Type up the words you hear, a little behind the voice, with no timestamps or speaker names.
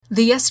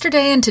The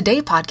Yesterday and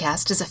Today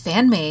podcast is a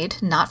fan-made,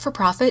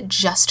 not-for-profit,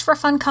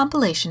 just-for-fun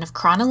compilation of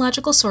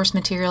chronological source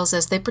materials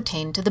as they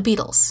pertain to the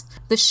Beatles.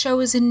 This show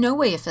is in no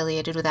way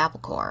affiliated with Apple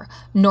Corps,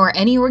 nor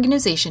any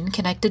organization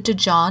connected to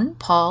John,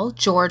 Paul,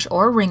 George,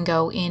 or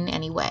Ringo in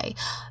any way,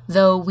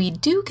 though we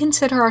do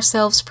consider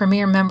ourselves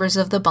premier members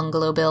of the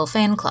Bungalow Bill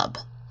fan club.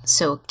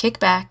 So kick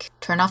back,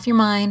 turn off your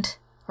mind,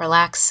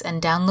 relax,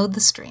 and download the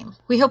stream.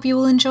 We hope you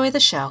will enjoy the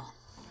show.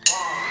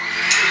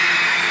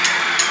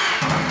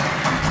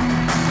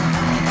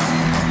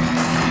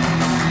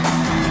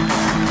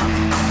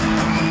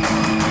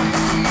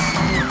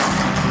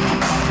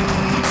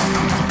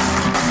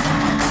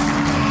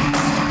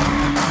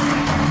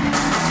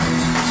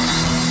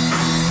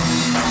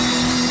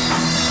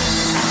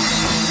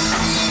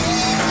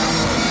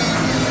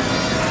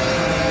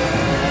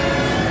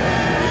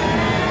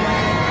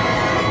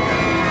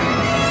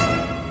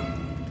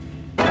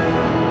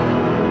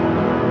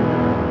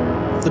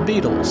 The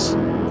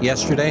Beatles,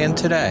 Yesterday and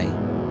Today.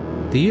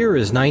 The year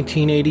is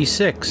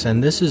 1986,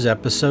 and this is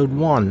episode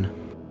 1.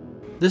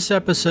 This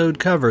episode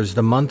covers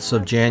the months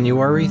of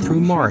January through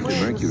March.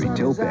 Mercury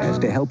topaz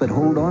to help it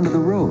hold on to the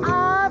road.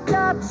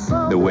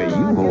 The way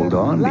you hold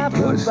on to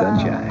your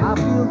sunshine. I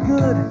feel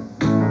good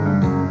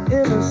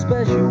in a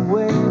special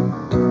way.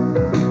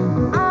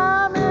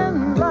 I'm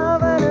in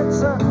love and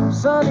it's a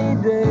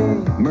sunny day.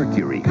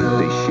 Mercury,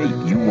 the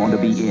shape you want to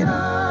be in.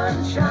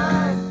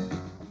 Sunshine.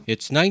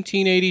 It's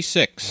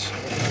 1986.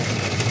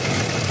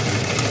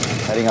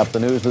 Heading up the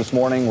news this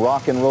morning,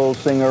 rock and roll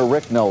singer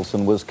Rick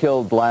Nelson was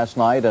killed last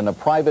night in a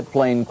private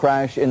plane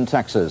crash in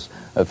Texas.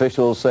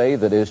 Officials say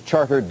that his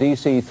chartered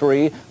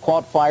DC-3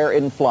 caught fire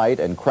in flight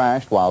and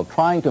crashed while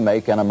trying to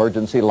make an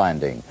emergency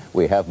landing.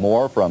 We have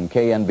more from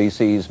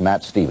KNBC's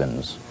Matt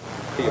Stevens.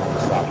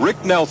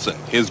 Rick Nelson,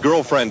 his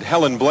girlfriend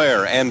Helen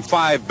Blair, and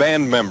 5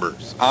 band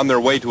members on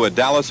their way to a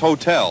Dallas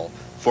hotel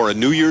for a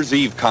New Year's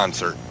Eve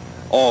concert,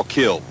 all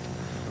killed.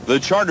 The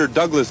chartered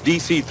Douglas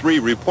DC-3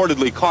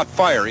 reportedly caught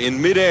fire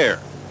in midair.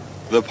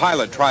 The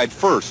pilot tried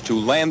first to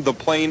land the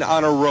plane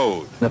on a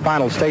road. In the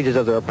final stages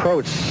of their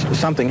approach,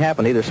 something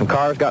happened. Either some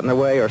cars got in their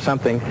way or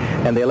something,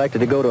 and they elected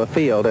to go to a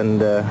field.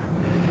 And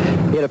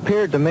it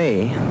appeared to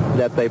me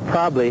that they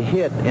probably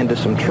hit into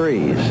some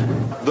trees.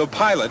 The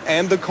pilot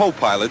and the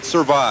co-pilot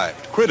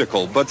survived,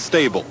 critical but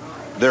stable.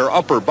 Their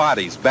upper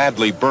bodies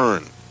badly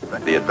burned.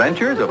 The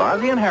Adventures of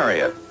Ozzie and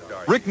Harriet.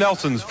 Rick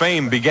Nelson's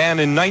fame began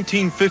in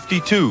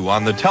 1952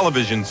 on the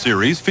television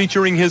series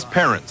featuring his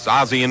parents,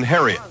 Ozzie and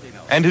Harriet,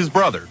 and his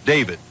brother,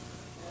 David.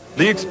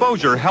 The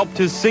exposure helped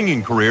his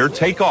singing career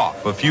take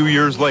off a few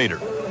years later,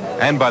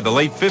 and by the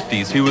late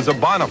 50s, he was a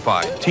bona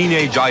fide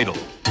teenage idol.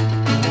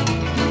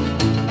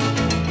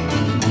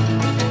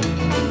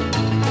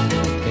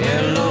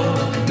 Hello,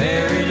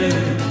 Mary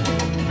Lou.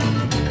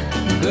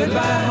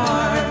 Goodbye,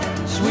 heart.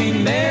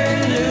 Sweet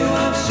Mary Lou,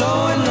 I'm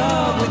so in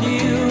love with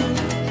you.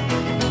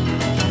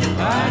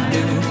 I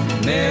do,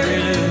 Mary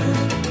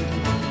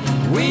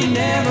Lou. We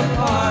never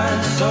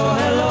part, so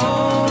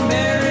hello,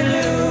 Mary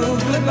Lou.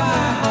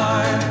 Goodbye,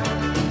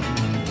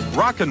 heart.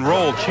 Rock and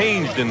roll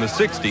changed in the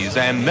 60s,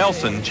 and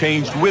Nelson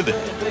changed with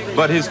it.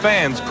 But his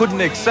fans couldn't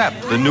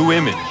accept the new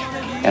image.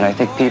 And I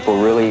think people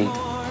really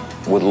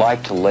would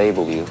like to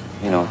label you,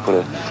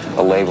 put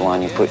a label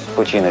on you,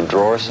 put you in a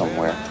drawer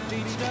somewhere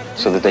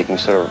so that they can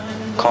sort of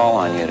call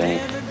on you at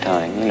any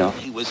time,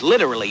 He was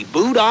literally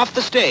booed off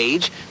the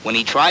stage when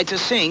he tried to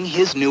sing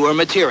his newer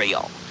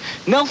material.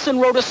 Nelson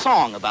wrote a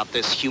song about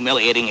this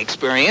humiliating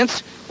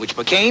experience, which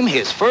became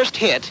his first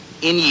hit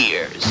in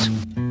years.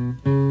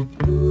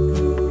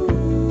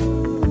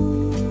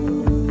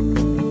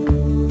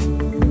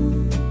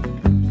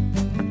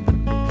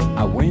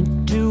 I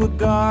went to a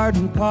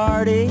garden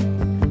party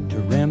to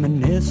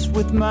reminisce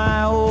with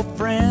my old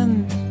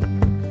friends.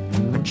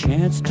 A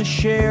chance to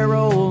share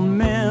old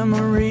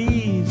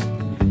memories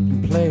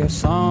and play our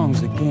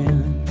songs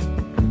again.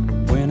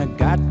 When I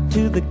got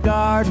to the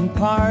garden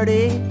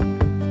party,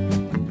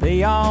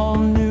 they all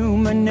knew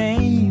my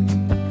name.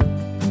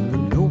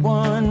 No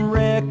one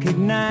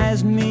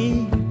recognized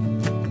me.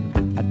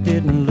 I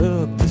didn't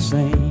look the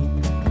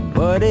same,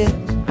 but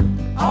it's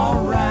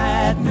all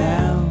right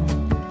now.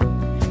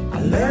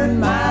 I learned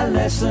my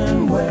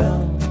lesson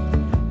well.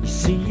 You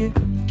see, you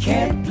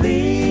can't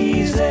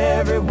please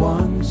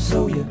everyone,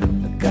 so you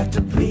got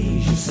to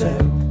please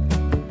yourself.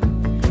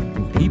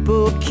 And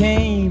people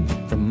came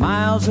from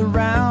miles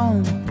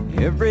around,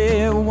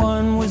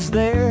 everyone was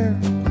there.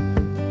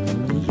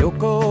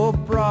 Yoko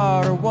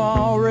brought her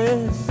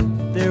walrus,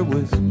 there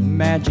was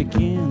magic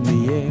in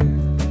the air.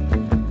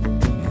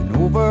 And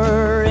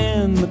over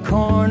in the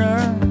corner,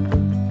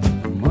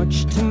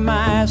 much to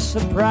my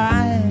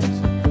surprise,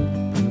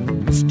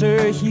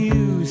 Mr.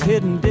 Hughes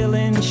hidden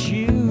Dylan's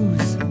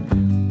shoes,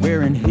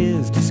 wearing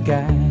his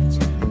disguise.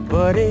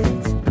 But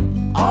it's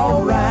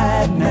all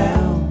right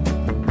now.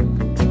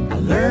 I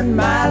learned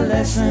my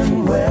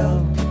lesson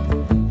well.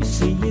 You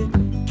see, you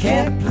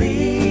can't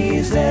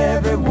please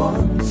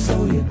everyone,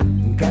 so you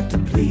got to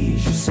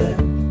please yourself.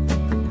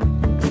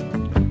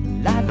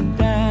 La da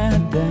da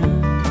da,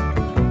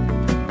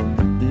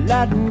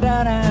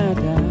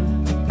 La-da-da-da-da.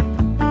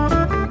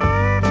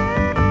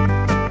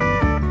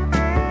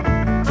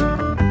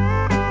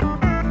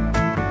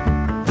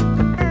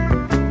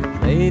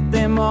 Played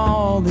them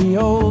all the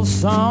old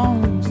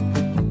songs,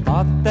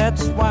 thought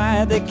that's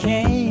why they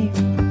came.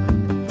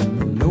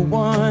 No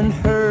one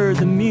heard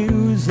the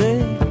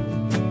music,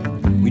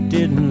 we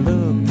didn't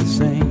look the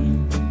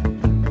same.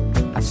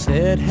 I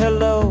said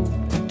hello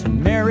to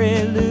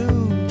Mary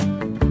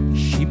Lou,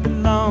 she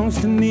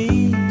belongs to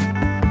me.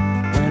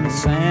 When I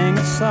sang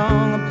a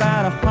song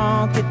about a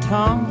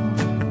honky-tonk,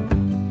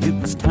 it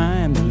was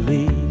time to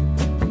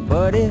leave.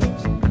 But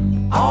it's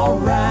all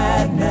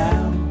right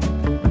now,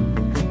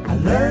 I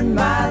learned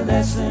my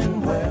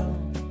lesson well.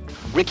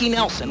 Ricky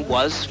Nelson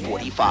was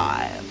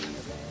 45.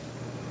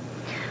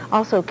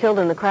 Also killed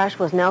in the crash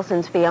was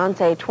Nelson's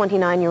fiancée,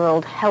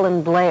 29-year-old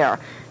Helen Blair.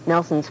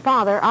 Nelson's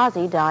father,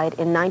 Ozzie, died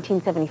in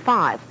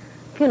 1975.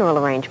 Funeral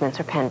arrangements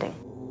are pending.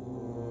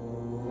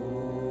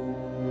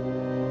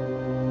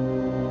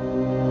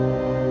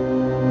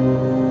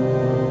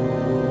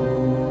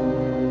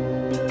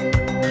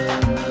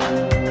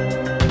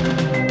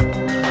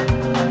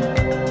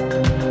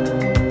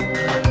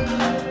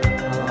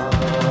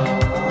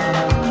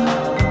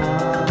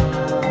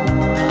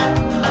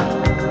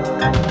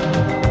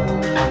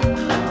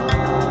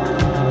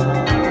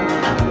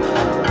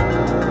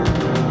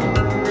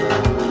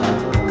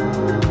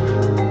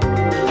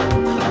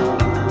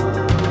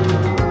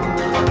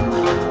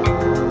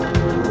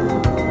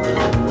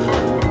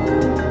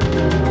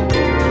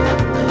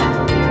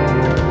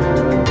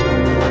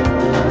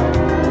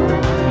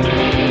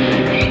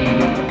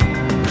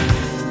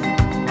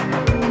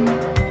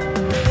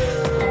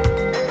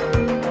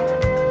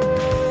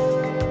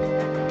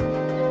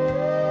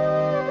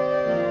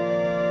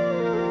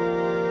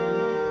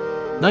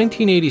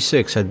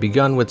 "1986 had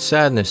begun with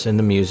sadness in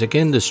the music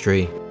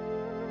industry.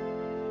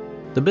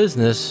 The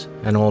business,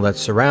 and all that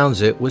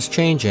surrounds it, was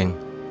changing,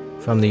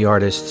 from the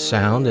artist's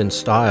sound and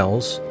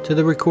styles to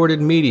the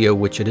recorded media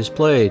which it is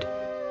played.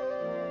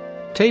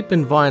 Tape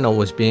and vinyl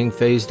was being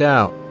phased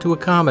out to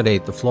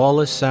accommodate the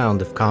flawless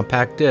sound of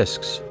compact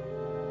discs.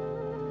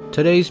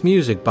 Today's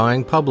music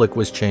buying public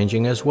was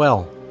changing as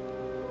well.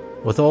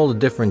 With all the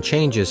different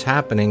changes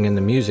happening in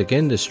the music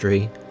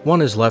industry,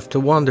 one is left to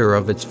wonder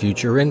of its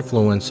future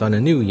influence on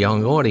a new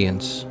young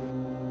audience."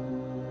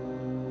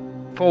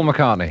 Paul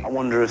McCartney. I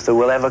wonder if there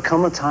will ever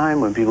come a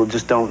time when people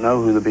just don't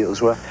know who the Beatles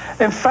were.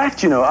 In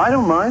fact, I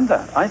don't mind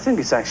that. I think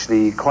it's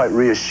actually quite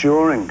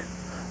reassuring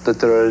that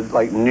there are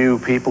like new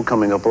people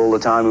coming up all the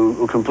time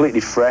who are completely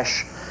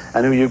fresh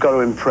and who you've got to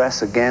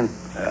impress again.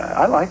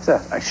 I like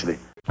that, actually.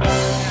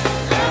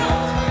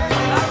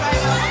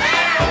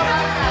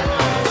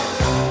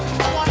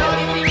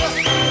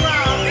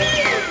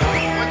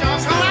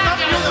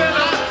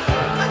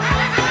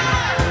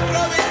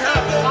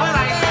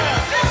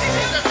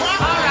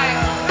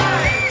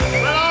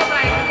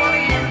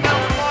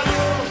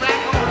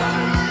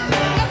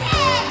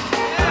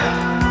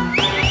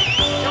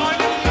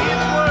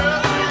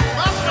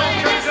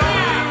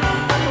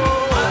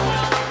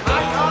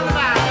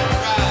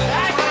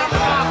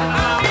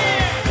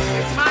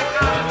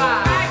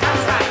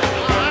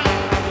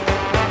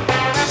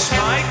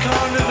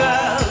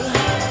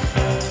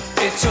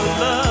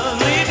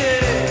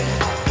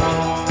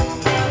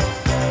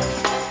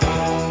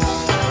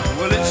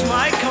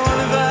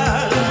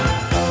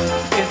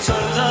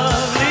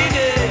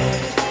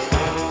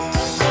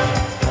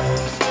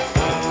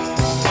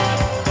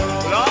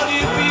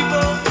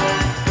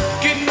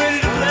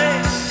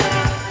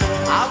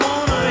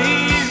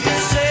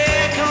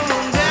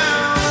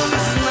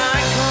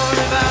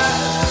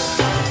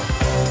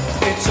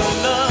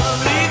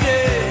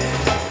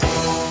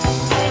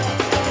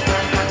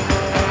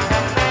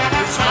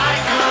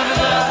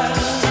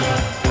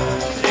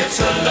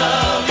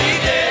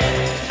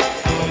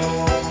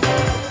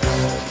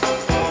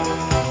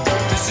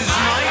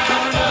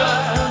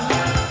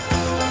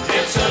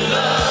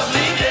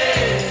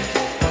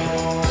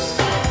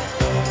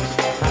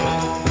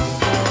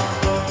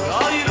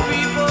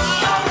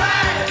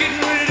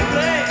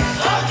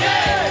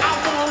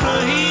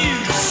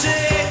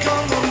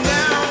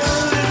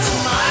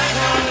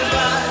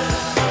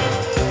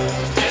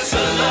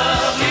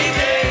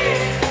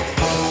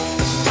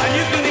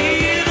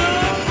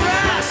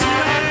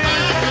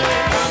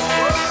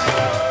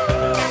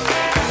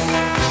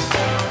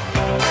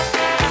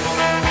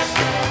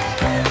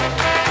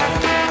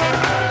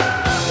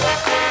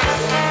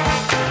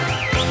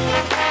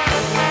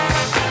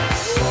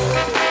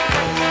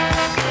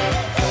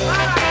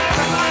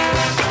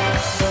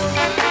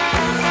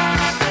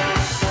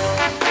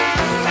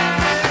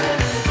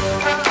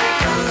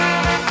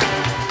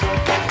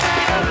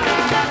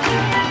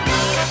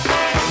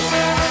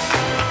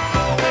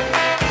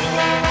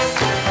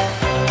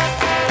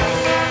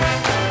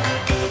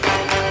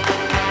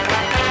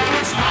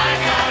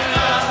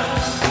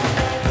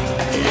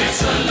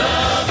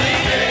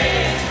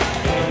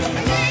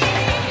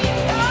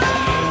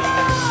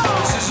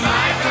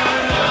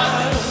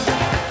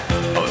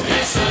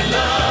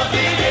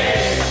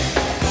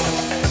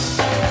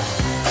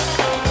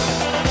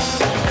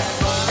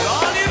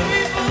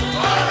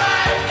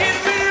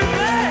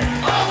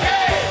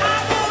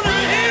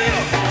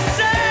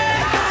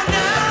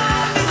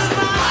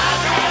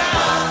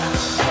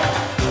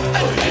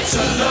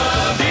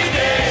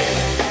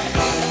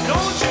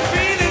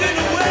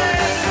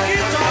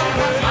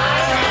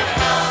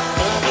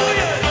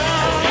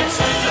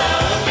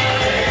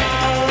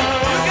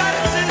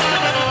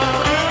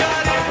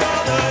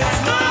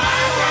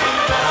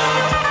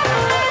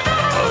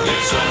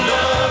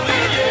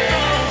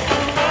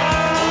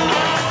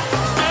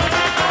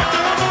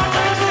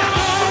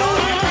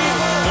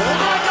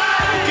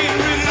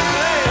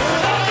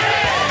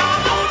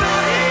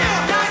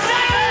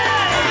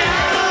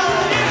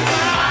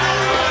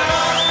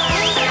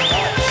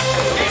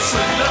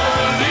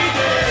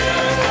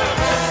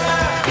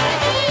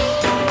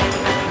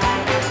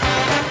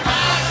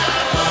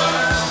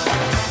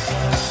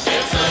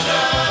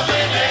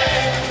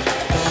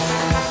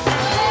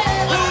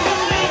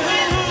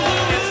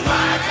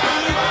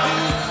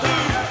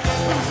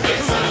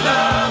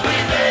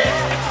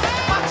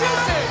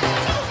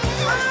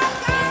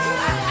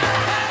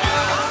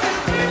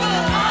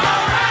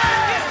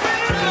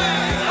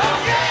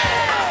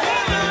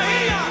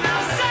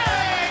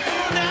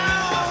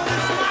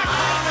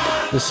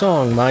 The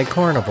song My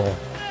Carnival,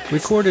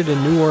 recorded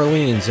in New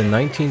Orleans in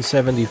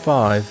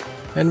 1975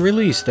 and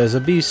released as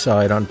a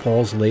B-side on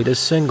Paul's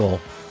latest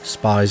single,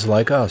 Spies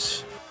Like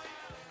Us.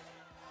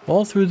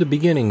 All through the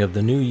beginning of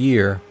the new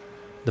year,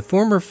 the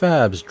former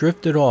Fabs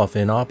drifted off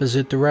in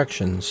opposite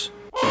directions.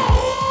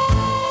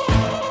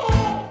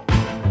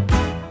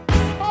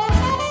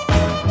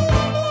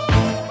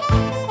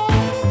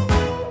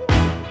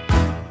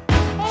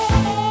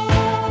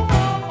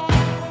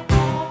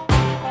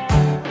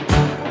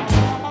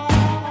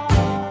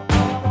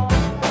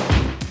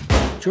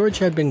 George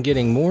had been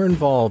getting more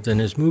involved in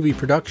his movie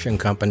production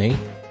company,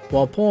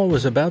 while Paul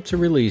was about to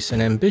release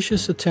an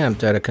ambitious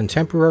attempt at a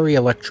contemporary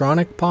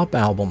electronic pop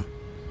album.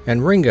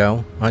 And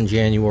Ringo, on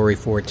January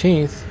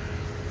 14th,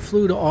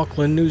 flew to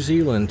Auckland, New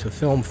Zealand to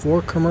film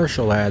 4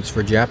 commercial ads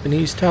for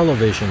Japanese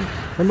television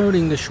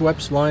promoting the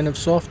Schweppes line of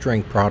soft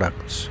drink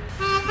products.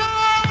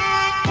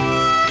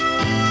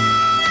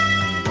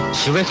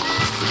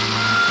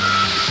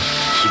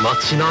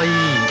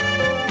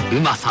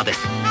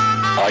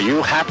 Are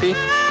you happy?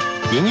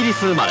 イギリ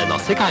ス生まれの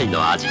世界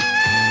の味、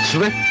シュ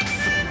ウェップ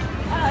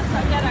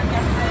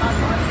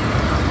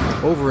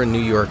ス。 Over in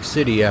New York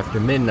City after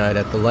midnight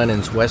at the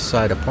Lennon's West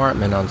Side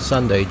apartment on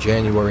Sunday,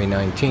 January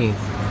 19th.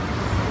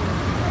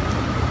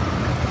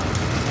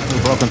 Who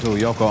broke into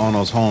Yoko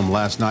Ono's home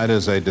last night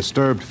is a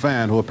disturbed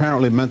fan who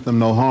apparently meant them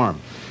no harm.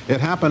 It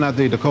happened at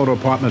the Dakota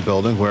apartment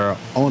building where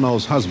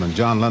Ono's husband,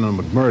 John Lennon,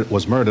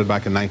 was murdered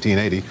back in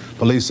 1980.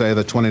 Police say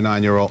that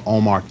 29-year-old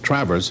Omar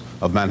Travers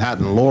of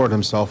Manhattan lowered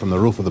himself from the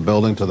roof of the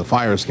building to the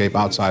fire escape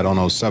outside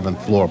Ono's 7th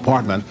floor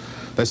apartment.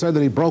 They said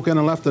that he broke in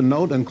and left a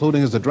note,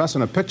 including his address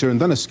and a picture, and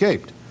then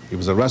escaped. He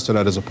was arrested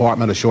at his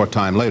apartment a short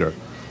time later.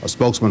 A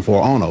spokesman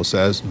for Ono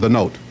says the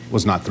note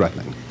was not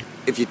threatening.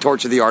 If you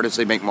torture the artists,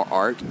 they make more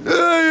art.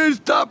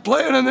 Stop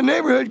playing in the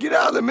neighborhood. Get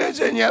out of the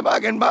mission, you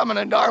fucking bum in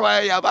the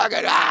doorway, you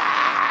fucking...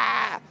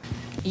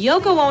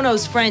 Yoko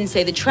Ono's friends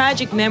say the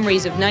tragic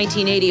memories of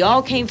 1980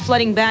 all came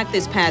flooding back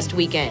this past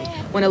weekend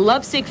when a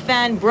lovesick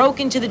fan broke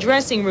into the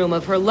dressing room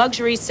of her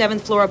luxury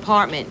 7th floor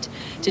apartment.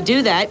 To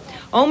do that,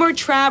 Omar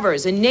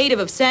Travers, a native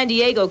of San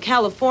Diego,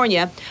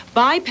 California,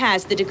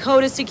 bypassed the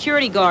Dakota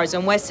security guards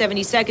on West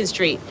 72nd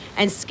Street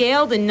and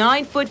scaled the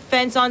 9-foot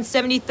fence on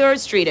 73rd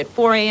Street at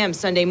 4 a.m.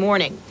 Sunday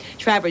morning.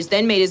 Travers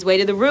then made his way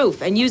to the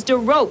roof and used a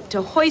rope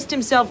to hoist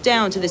himself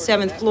down to the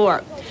 7th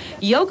floor.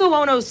 Yoko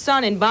Ono's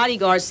son and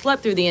bodyguards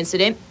slept through the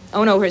incident.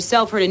 Ono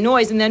herself heard a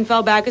noise and then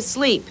fell back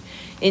asleep.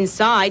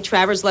 Inside,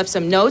 Travers left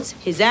some notes,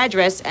 his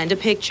address, and a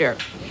picture.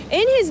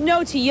 In his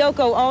note to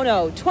Yoko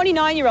Ono,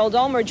 29-year-old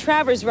Omar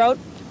Travers wrote,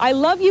 "I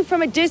love you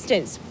from a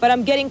distance, but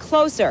I'm getting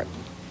closer."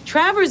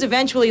 Travers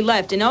eventually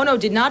left, and Ono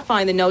did not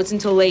find the notes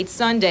until late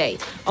Sunday.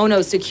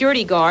 Ono's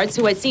security guards,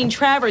 who had seen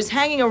Travers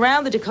hanging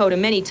around the Dakota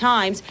many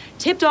times,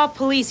 tipped off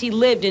police he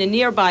lived in a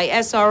nearby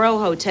SRO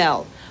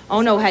hotel.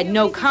 Ono had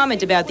no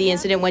comment about the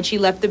incident when she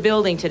left the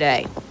building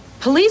today.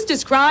 Police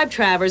described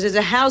Travers as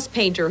a house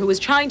painter who was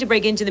trying to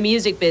break into the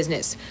music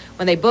business.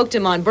 When they booked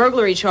him on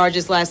burglary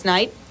charges last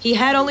night, he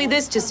had only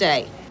this to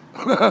say.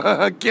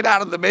 Get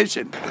out of the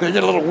mission. They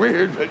get a little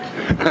weird, but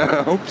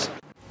oops.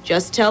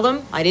 Just tell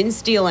them I didn't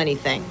steal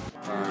anything.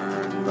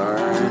 Burn,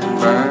 burn,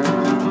 burn.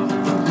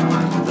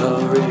 The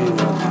ring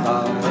of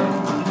fire.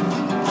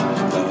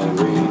 The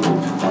ring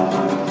of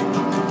fire.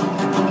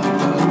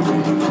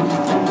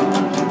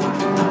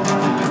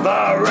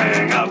 The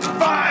ring of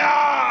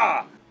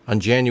fire! On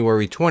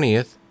January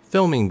 20th,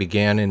 filming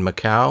began in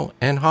Macau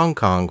and Hong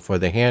Kong for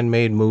the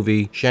handmade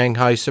movie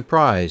Shanghai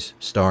Surprise,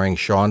 starring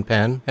Sean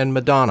Penn and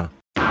Madonna.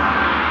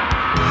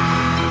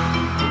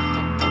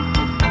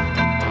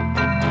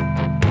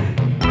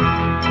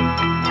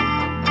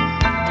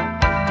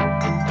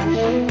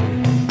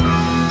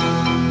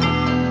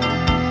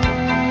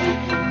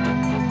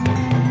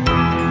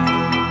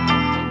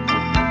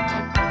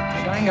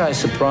 Shanghai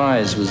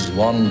Surprise was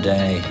one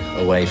day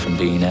away from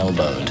being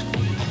elbowed.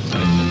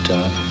 And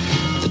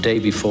the day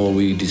before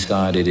we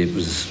decided it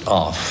was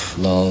off,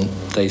 well,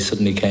 they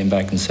suddenly came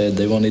back and said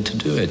they wanted to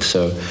do it.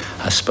 So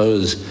I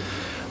suppose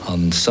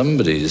on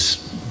somebody's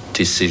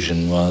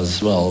decision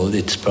was, well,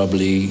 it's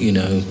probably,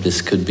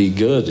 this could be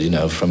good,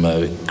 from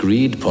a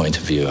greed point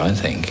of view, I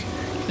think.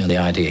 The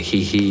idea,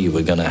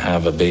 we're going to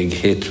have a big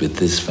hit with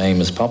this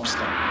famous pop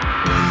star.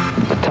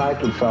 The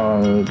title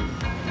song,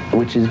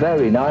 which is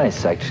very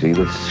nice, actually,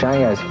 the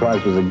Shanghai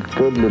Surprise was a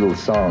good little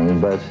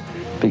song, but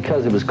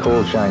because it was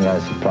called Shanghai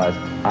Surprise,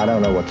 I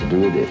don't know what to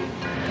do with it.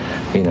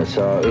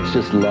 So it's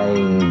just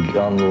laying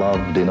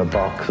unloved in a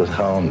box at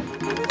home.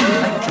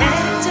 I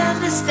can't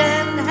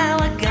understand how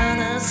I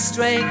got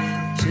astray.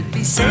 Should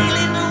be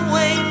sailing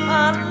away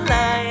on a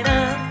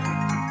liner.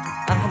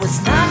 I was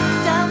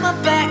knocked down my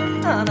back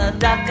on a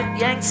dock at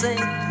Yangtze.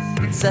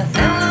 It's a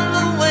hell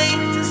of a way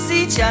to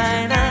see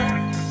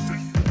China,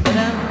 but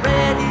I'm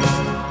ready.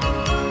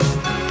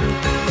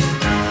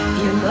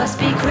 You must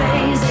be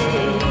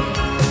crazy,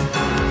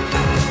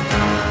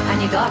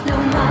 and you got no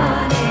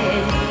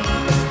money,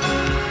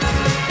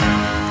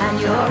 and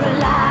you're a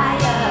liar.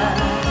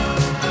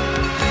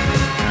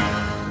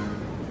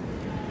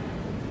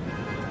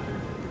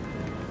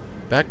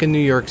 Back in New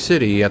York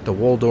City at the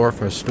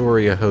Waldorf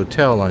Astoria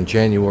Hotel on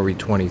January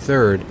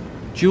 23rd,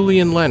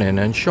 Julian Lennon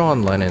and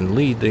Sean Lennon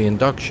lead the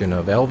induction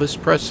of Elvis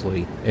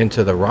Presley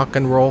into the Rock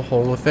and Roll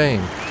Hall of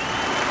Fame.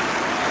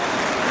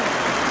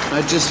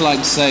 I'd just like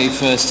to say,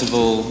 first of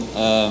all,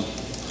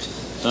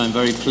 that I'm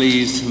very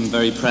pleased and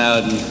very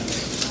proud and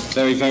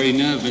very, very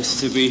nervous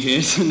to be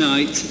here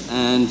tonight.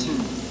 And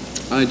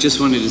I just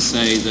wanted to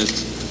say that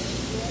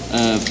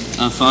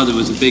our father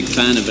was a big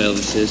fan of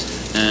Elvis's,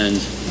 and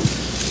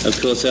of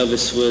course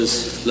Elvis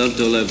was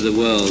loved all over the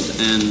world,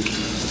 and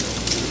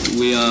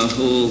we are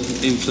all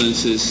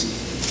influences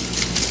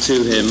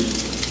to him,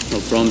 or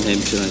from him,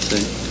 should I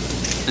say.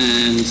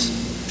 And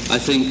I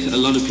think a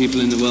lot of people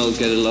in the world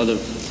get a lot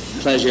of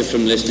pleasure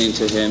from listening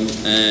to him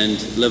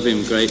and love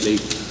him greatly.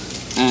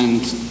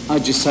 And I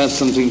just have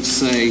something to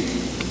say,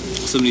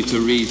 something to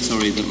read,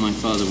 that my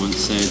father once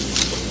said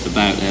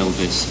about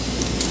Elvis.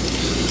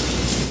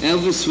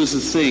 Elvis was a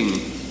thing.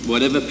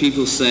 Whatever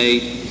people say,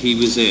 he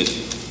was it.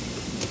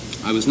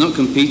 I was not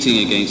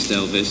competing against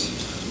Elvis.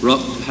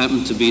 Rock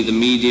happened to be the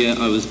media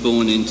I was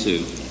born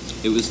into.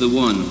 It was the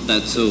one,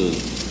 that's all.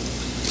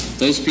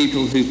 Those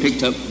people who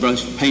picked up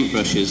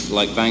paintbrushes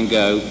like Van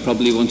Gogh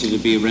probably wanted to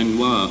be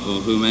Renoir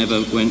or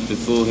whomever went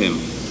before him.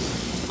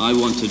 I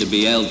wanted to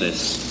be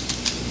Elvis.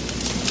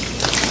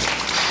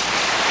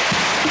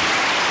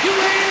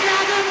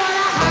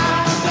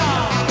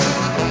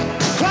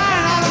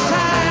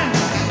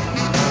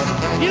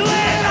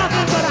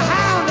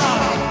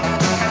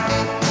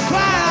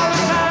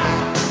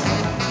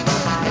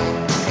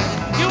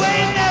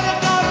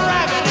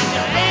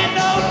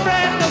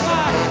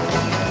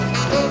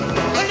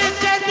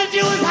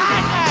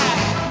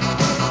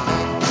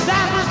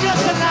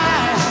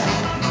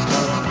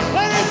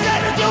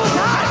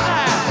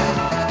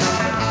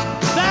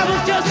 That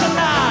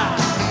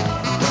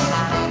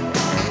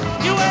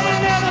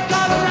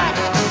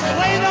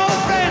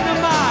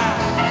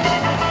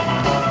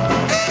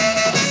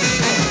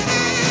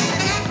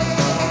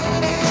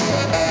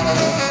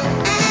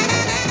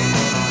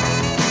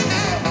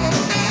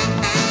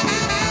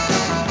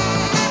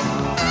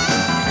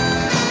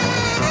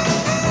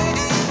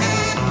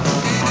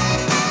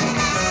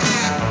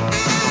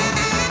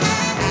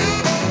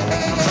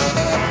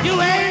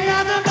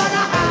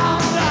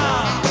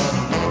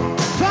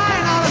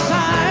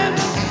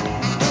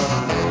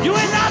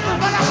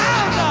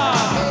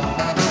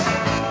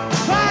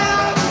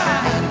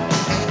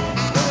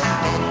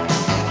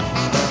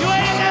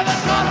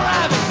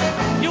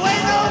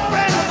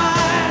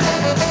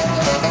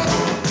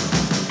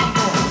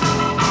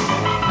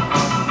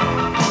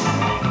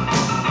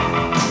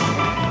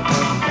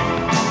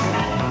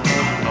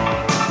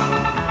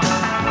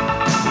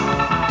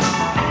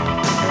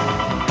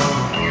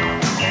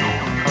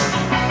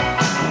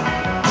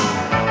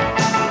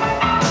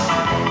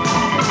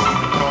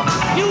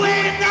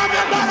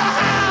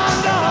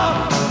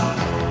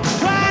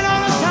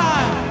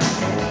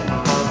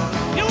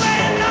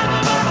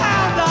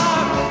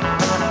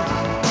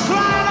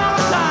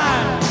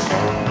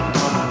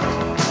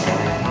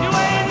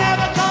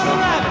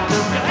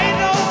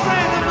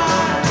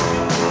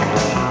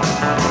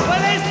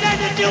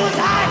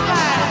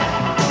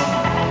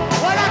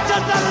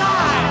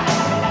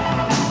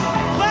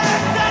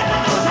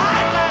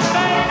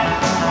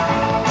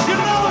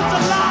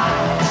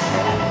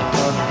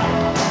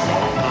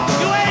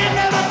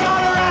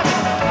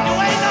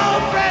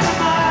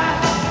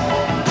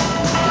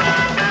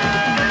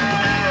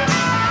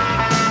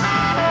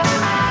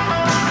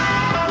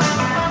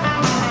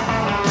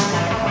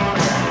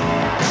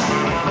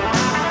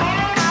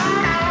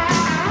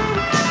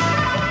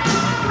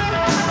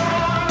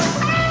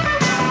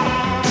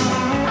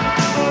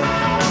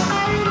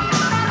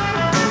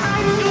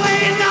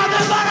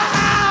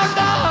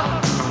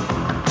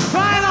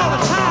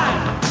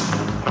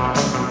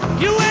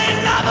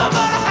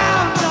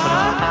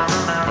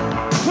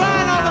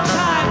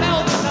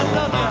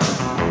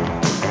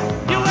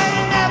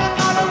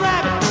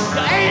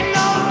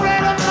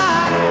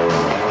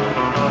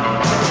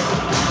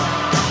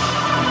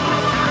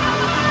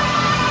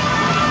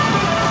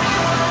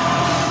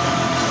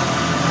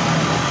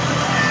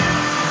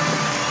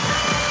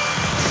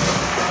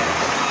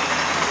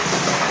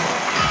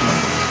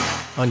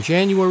On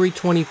January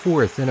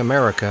 24th in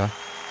America,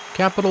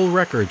 Capitol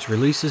Records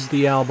releases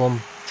the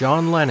album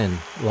John Lennon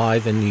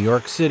Live in New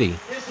York City.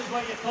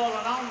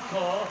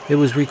 It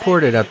was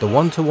recorded at the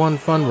 1-to-1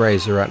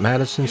 fundraiser at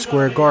Madison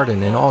Square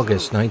Garden in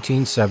August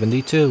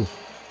 1972.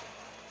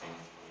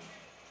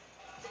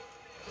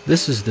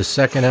 This is the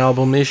second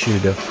album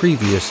issued of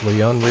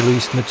previously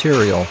unreleased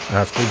material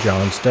after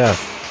John's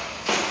death.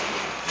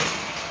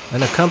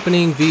 An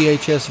accompanying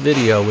VHS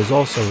video was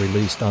also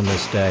released on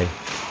this day.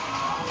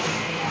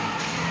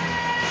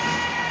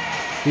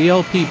 The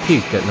LP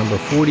peaked at number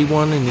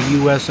 41 in the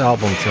U.S.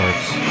 album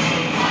charts.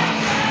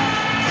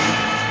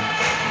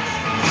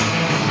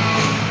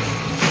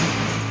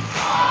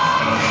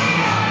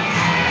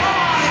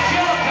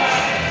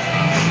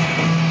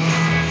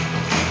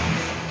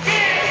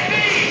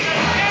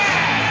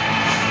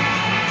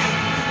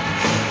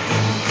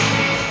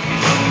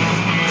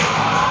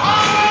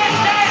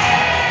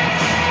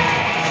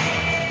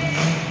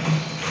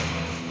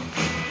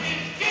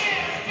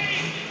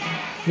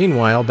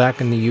 Meanwhile,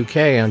 back in the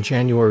UK on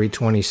January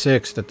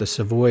 26th at the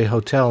Savoy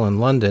Hotel in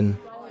London,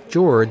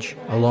 George,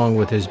 along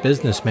with his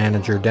business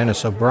manager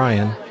Dennis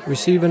O'Brien,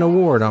 receive an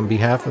award on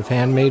behalf of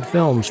Handmade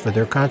Films for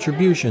their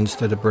contributions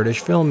to the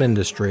British film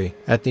industry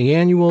at the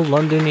annual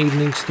London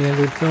Evening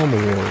Standard Film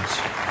Awards.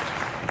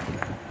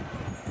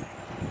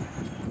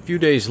 A few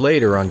days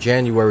later, on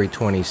January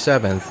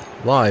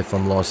 27th, live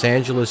from Los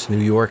Angeles, New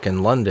York,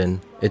 and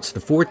London, it's the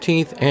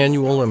 14th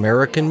Annual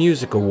American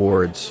Music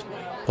Awards.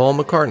 Paul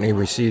McCartney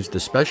receives the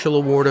Special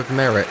Award of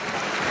Merit.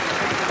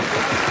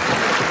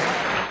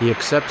 He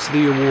accepts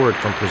the award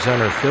from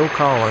presenter Phil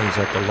Collins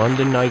at the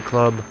London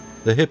nightclub,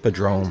 the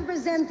Hippodrome. To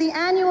present the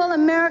Annual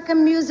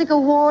American Music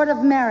Award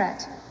of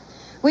Merit.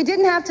 We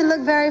didn't have to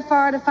look very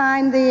far to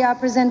find the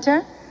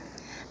presenter,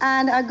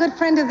 and a good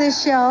friend of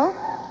this show.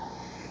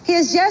 He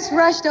has just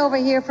rushed over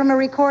here from a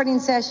recording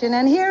session,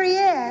 and here he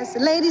is,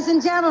 ladies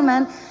and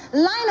gentlemen,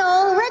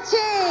 Lionel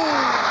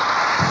Richie.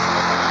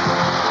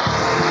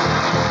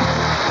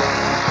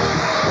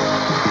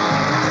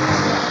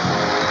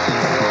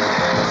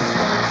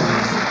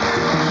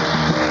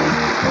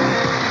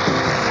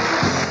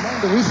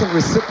 The recent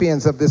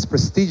recipients of this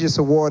prestigious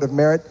award of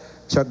merit: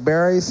 Chuck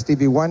Berry,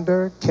 Stevie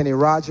Wonder, Kenny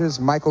Rogers,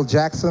 Michael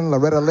Jackson,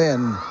 Loretta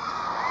Lynn,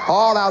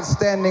 all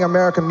outstanding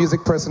American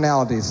music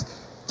personalities.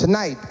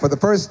 Tonight, for the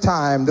first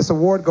time, this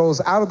award goes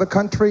out of the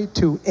country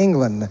to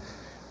England.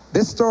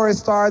 This story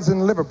starts in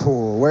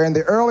Liverpool, where in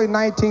the early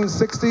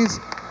 1960s,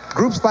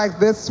 groups like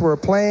this were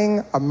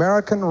playing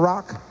American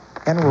rock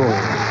and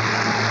roll.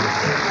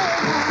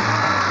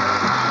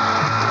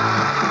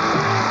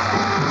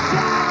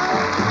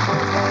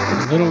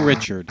 Little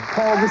Richard.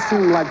 Paul, this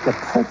seemed like the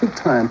perfect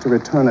time to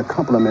return a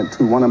compliment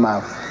to one of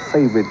my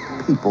favorite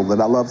people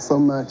that I love so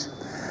much,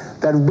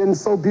 that have been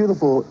so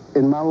beautiful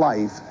in my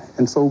life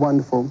and so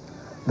wonderful,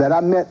 that I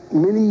met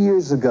many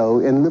years ago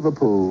in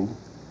Liverpool.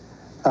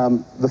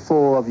 The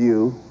four of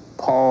you,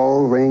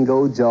 Paul,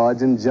 Ringo,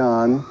 George, and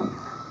John,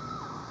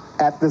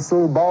 at this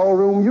little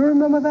ballroom. You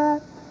remember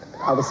that?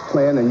 I was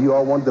playing and you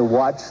all wanted to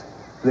watch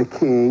the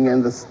King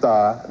and the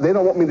Star. They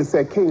don't want me to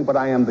say king, but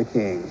I am the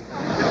king.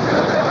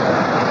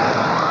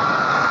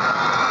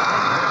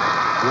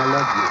 I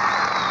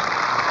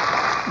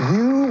love you.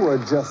 You were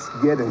just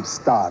getting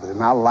started,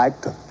 and I'd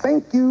like to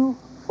thank you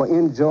for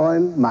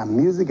enjoying my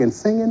music and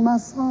singing my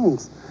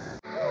songs.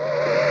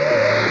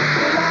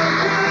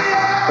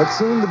 But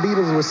soon the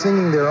Beatles were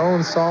singing their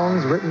own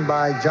songs written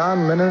by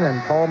John Lennon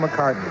and Paul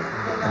McCartney,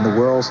 and the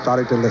world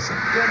started to listen.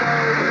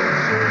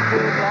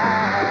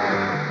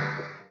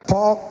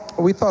 Paul,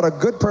 we thought a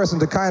good person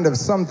to kind of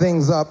sum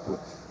things up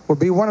would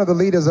be one of the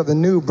leaders of the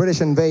new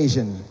British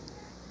invasion,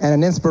 and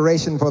an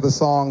inspiration for the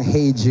song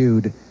Hey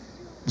Jude,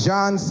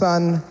 John's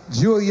son,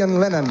 Julian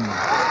Lennon.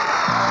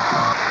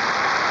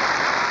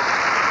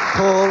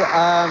 Paul,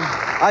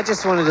 I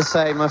just wanted to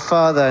say my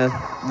father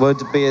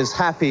would be as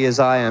happy as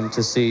I am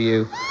to see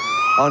you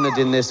honored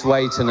in this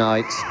way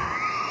tonight.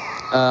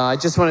 I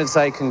just wanted to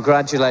say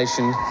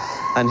congratulations,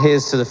 and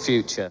here's to the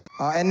future.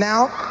 And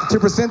now, to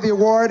present the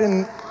award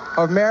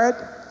of merit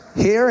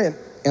here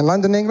in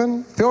London,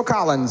 England, Phil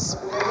Collins.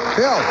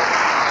 Phil.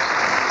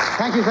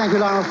 Thank you,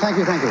 Lionel. Thank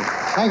you. Thank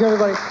you,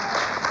 everybody.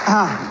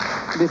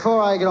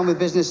 Before I get on with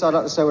business, I'd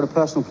like to say what a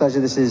personal pleasure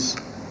this is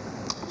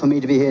for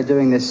me to be here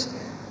doing this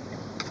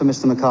for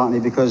Mr.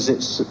 McCartney, because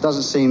it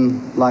doesn't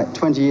seem like over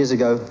 20 years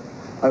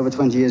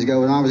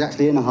ago, when I was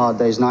actually in A Hard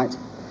Day's Night,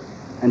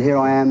 and here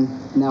I am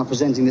now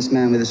presenting this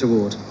man with this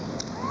award.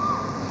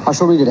 I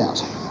shall read it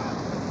out.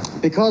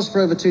 Because for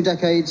over 2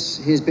 decades,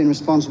 he has been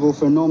responsible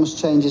for enormous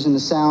changes in the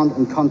sound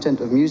and content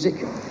of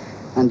music,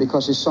 and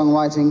because his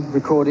songwriting,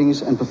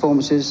 recordings, and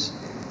performances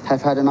have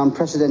had an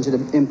unprecedented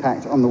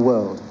impact on the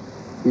world,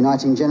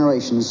 uniting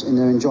generations in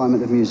their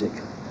enjoyment of music.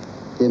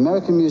 The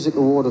American Music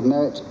Award of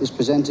Merit is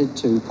presented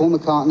to Paul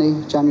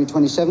McCartney, January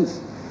 27th,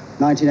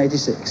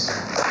 1986.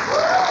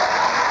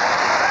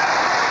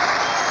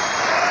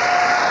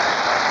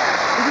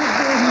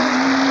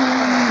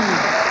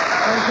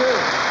 Thank you.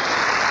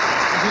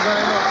 Thank you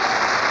very much.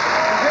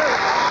 Thank you.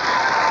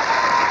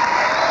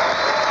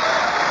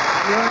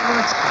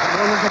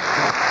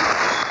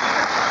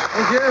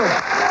 Thank you.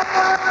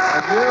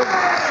 Thank you.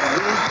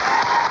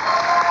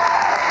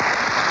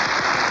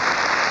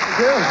 Thank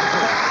you.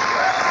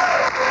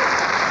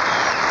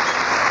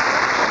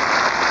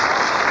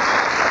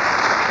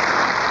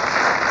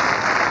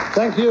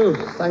 Thank you.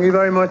 Thank you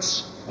very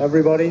much,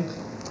 everybody.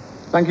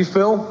 Thank you,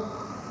 Phil.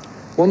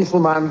 Wonderful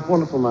man,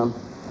 wonderful man.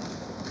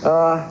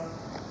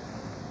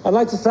 I'd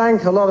like to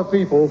thank a lot of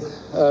people,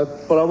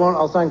 but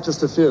I'll thank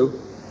just a few.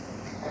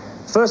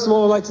 First of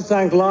all, I'd like to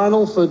thank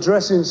Lionel for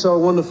dressing so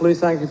wonderfully.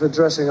 Thank you for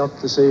dressing up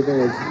this evening.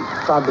 It's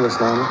fabulous,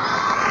 Lionel.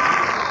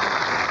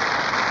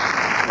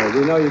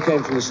 We know you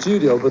came from the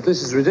studio, but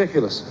this is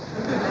ridiculous.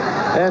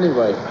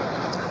 Anyway,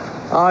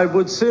 I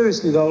would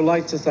seriously, though,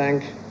 like to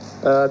thank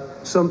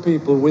some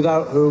people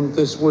without whom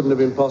this wouldn't have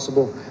been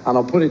possible, and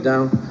I'll put it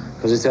down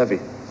because it's heavy.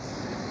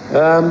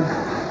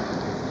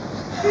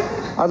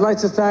 I'd like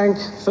to thank,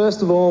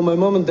 first of all, my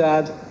mum and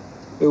dad,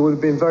 who would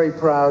have been very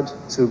proud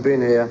to have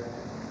been here.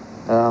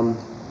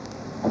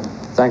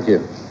 Thank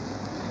you.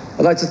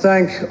 I'd like to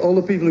thank all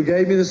the people who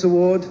gave me this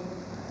award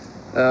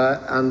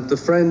and the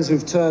friends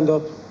who've turned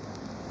up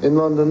in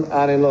London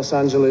and in Los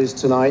Angeles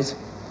tonight.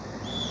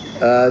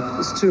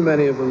 There's too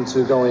many of them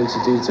to go into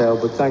detail,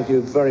 but thank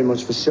you very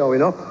much for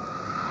showing up.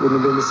 Wouldn't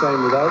have been the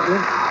same without you.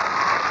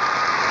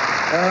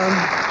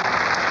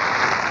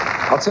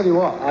 I'll tell you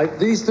what,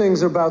 these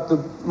things are about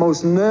the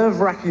most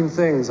nerve-wracking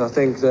things, I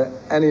think, that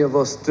any of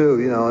us do,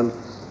 you know, and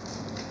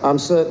I'm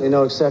certainly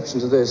no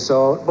exception to this,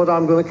 but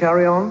I'm going to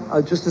carry on,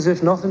 just as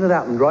if nothing had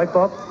happened, right,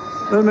 Bob?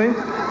 You know what I mean?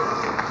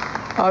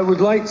 I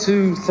would like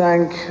to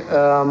thank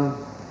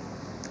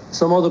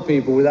some other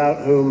people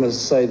without whom, as I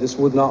say, this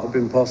would not have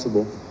been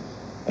possible.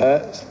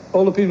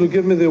 All the people who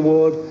give me the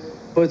award,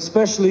 but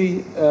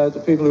especially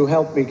the people who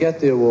helped me get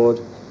the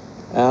award.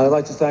 And I'd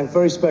like to thank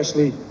very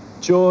specially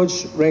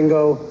George,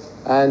 Ringo,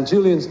 and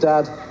Julian's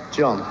dad,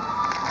 John.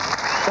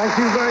 Thank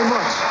you very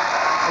much.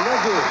 I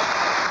love you.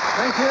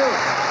 Thank you.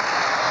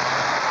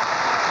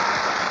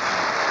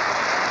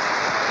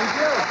 Thank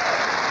you.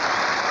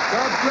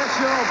 God bless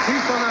you all.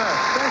 Peace on earth.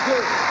 Thank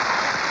you.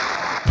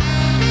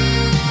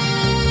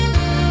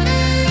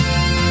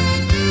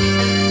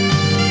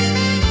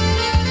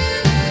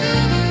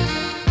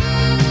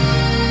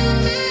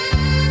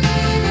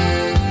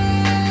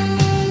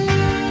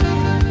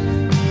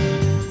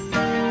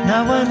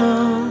 Now I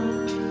know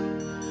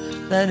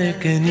that it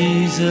can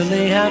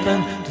easily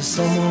happen to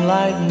someone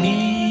like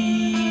me.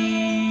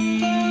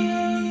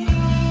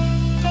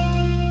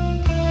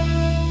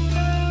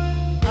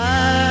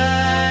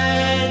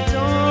 I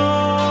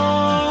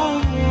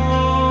don't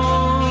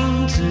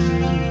want to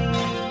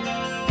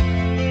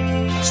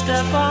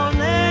step on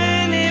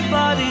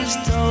anybody's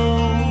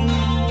toes.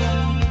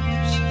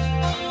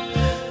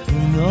 Who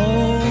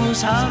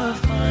knows how to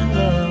find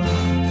love?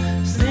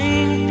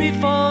 Think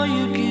before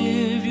you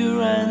give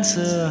your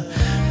answer.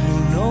 Who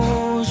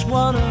knows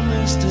what a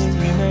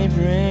mystery may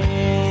bring?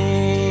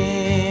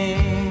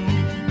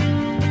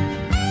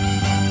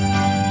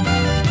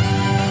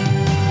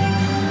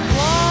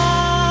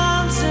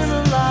 Once in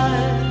a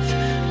life,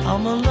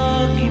 I'm a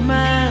lucky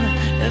man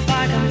if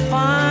I can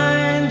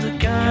find the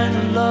kind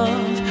of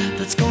love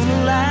that's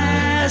gonna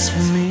last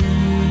for me.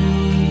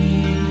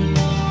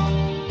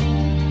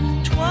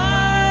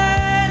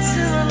 Twice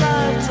in a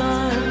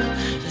lifetime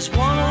is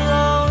one of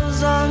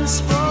those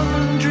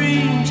unspoken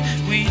dreams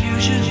we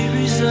usually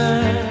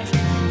reserve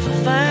for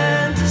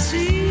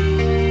fantasy.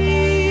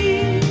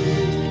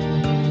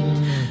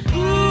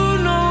 Who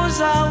knows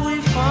how we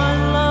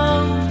find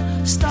love?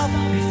 Stop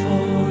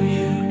before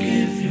you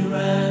give your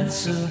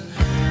answer.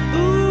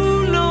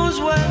 Who knows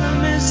where the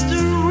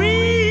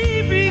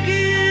mystery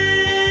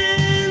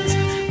begins?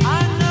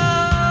 I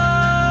know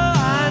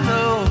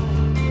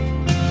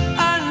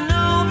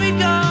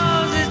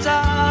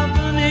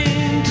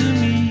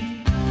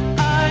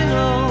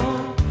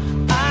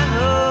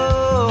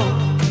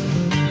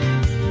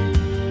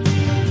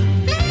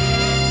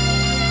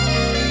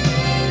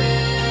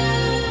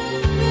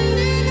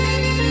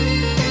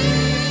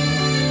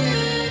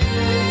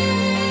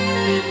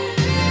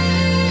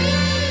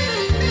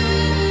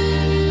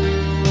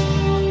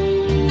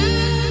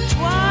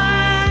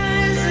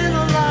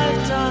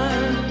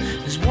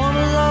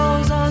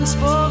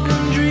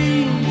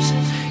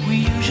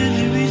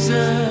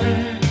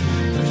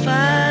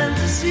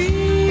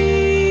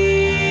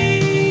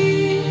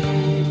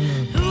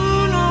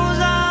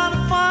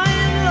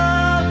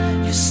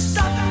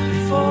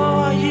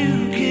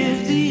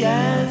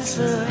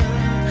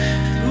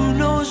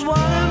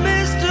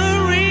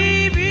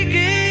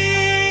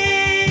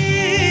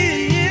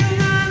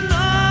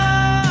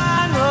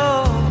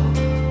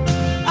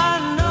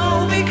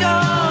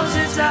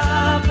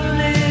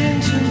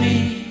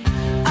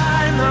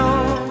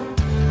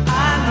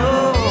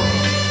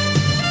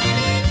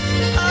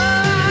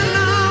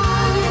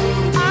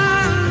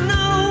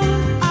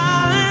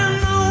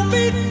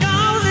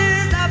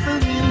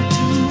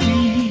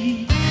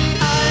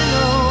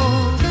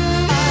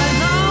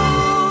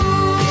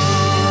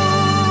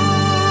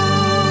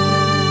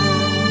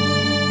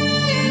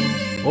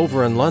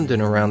Over in London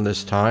around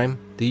this time,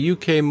 the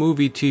UK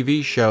movie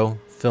TV show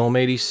Film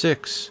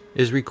 86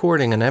 is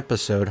recording an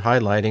episode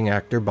highlighting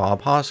actor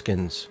Bob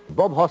Hoskins.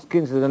 Bob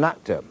Hoskins is an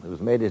actor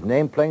who's made his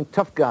name playing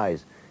tough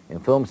guys in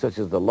films such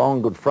as The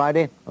Long Good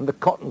Friday and The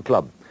Cotton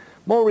Club.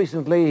 More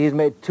recently, he's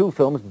made 2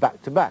 films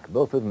back-to-back,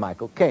 both with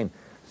Michael Caine,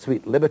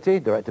 Sweet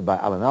Liberty, directed by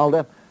Alan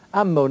Alda,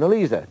 and Mona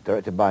Lisa,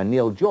 directed by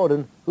Neil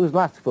Jordan, whose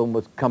last film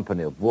was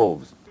Company of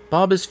Wolves.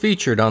 Bob is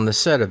featured on the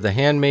set of the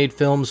Handmade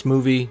Films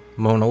movie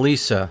Mona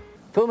Lisa.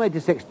 Film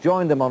 86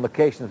 joined them on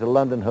location at a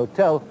London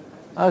hotel,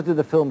 as did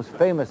the film's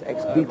famous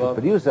ex-Beatles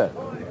producer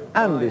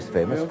and his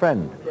famous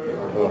friend.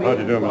 Well, how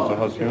do you do, Mr.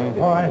 Hoskins?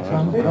 All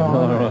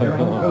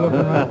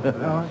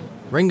right,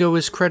 Ringo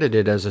is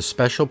credited as a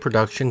special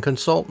production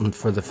consultant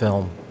for the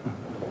film.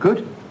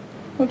 Good?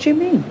 What do you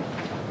mean?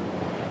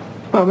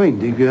 Well, I mean,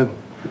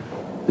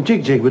 the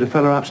jig with the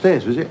fella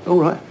upstairs, was it? All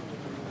right.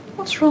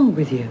 What's wrong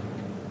with you?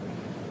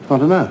 I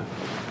don't know.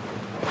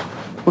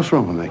 What's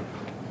wrong with me?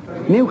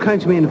 Neil came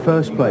to me in the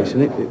first place,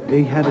 and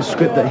he had a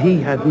script that he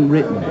hadn't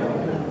written.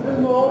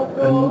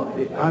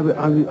 And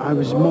I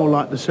was more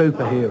like the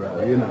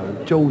superhero, you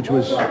know. George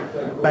was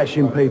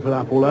bashing people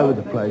up all over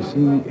the place,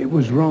 and it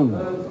was wrong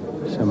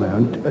somehow.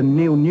 And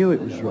Neil knew it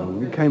was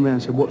wrong. He came around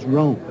and said, "What's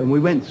wrong?" And we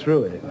went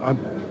through it. I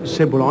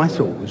said what I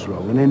thought was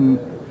wrong, and then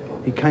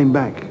he came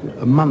back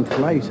a month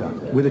later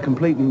with a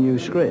completely new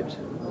script.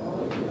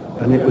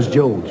 And it was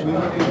George.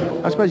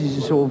 I suppose he's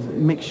a sort of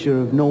mixture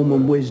of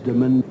Norman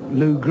Wisdom and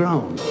Lou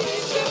Grant.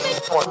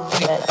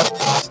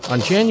 On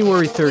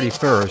January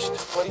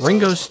 31st,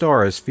 Ringo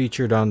Starr is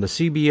featured on the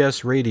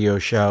CBS radio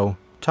show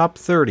Top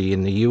 30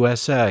 in the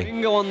USA.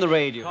 Ringo on the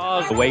radio.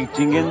 Cars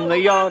waiting in the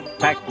yard,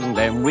 tackling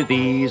them with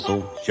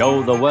easel.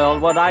 Show the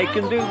world what I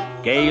can do,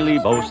 gaily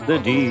boast the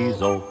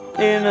diesel.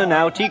 In and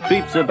out he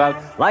creeps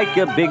about like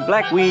a big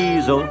black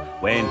weasel.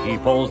 When he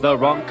pulls the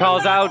wrong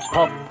cars out,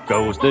 pop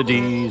goes the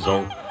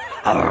diesel.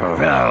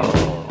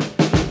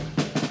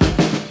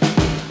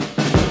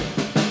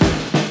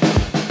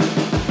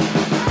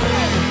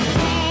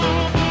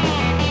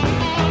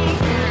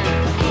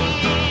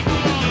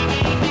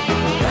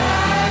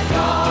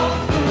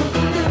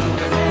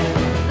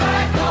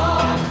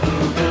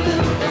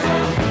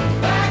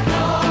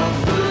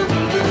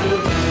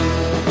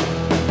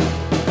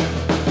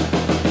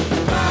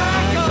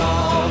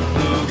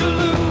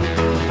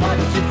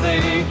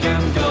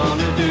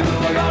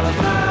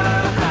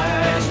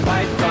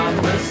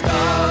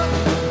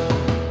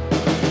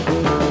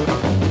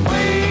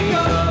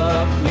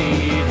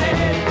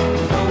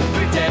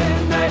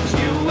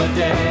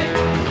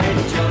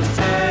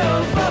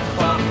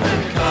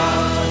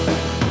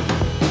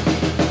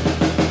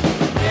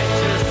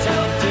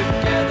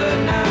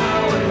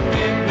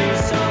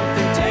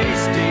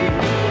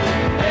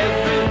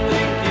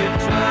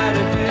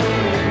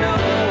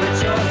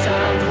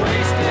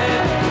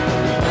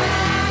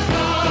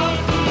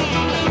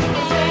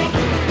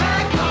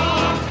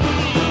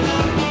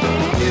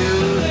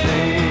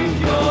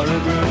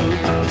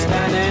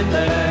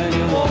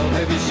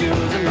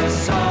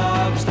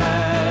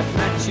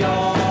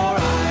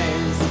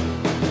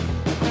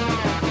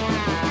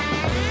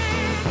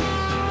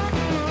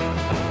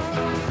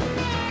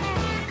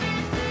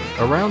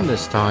 Around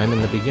this time,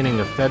 in the beginning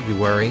of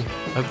February,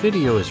 a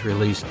video is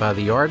released by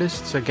the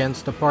Artists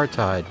Against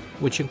Apartheid,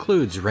 which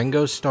includes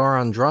Ringo Starr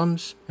on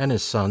drums and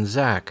his son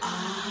Zach.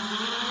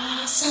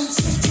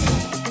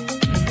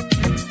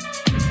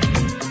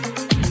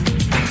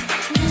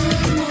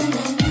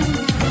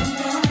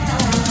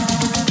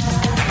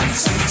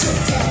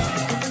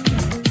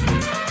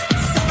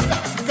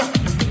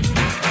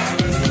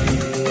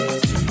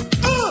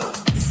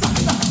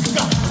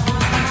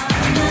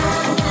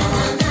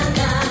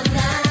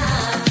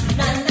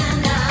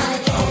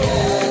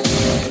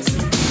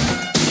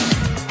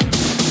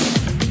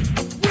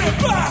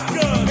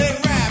 Rockers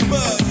and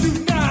rappers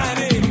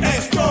united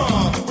and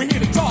strong.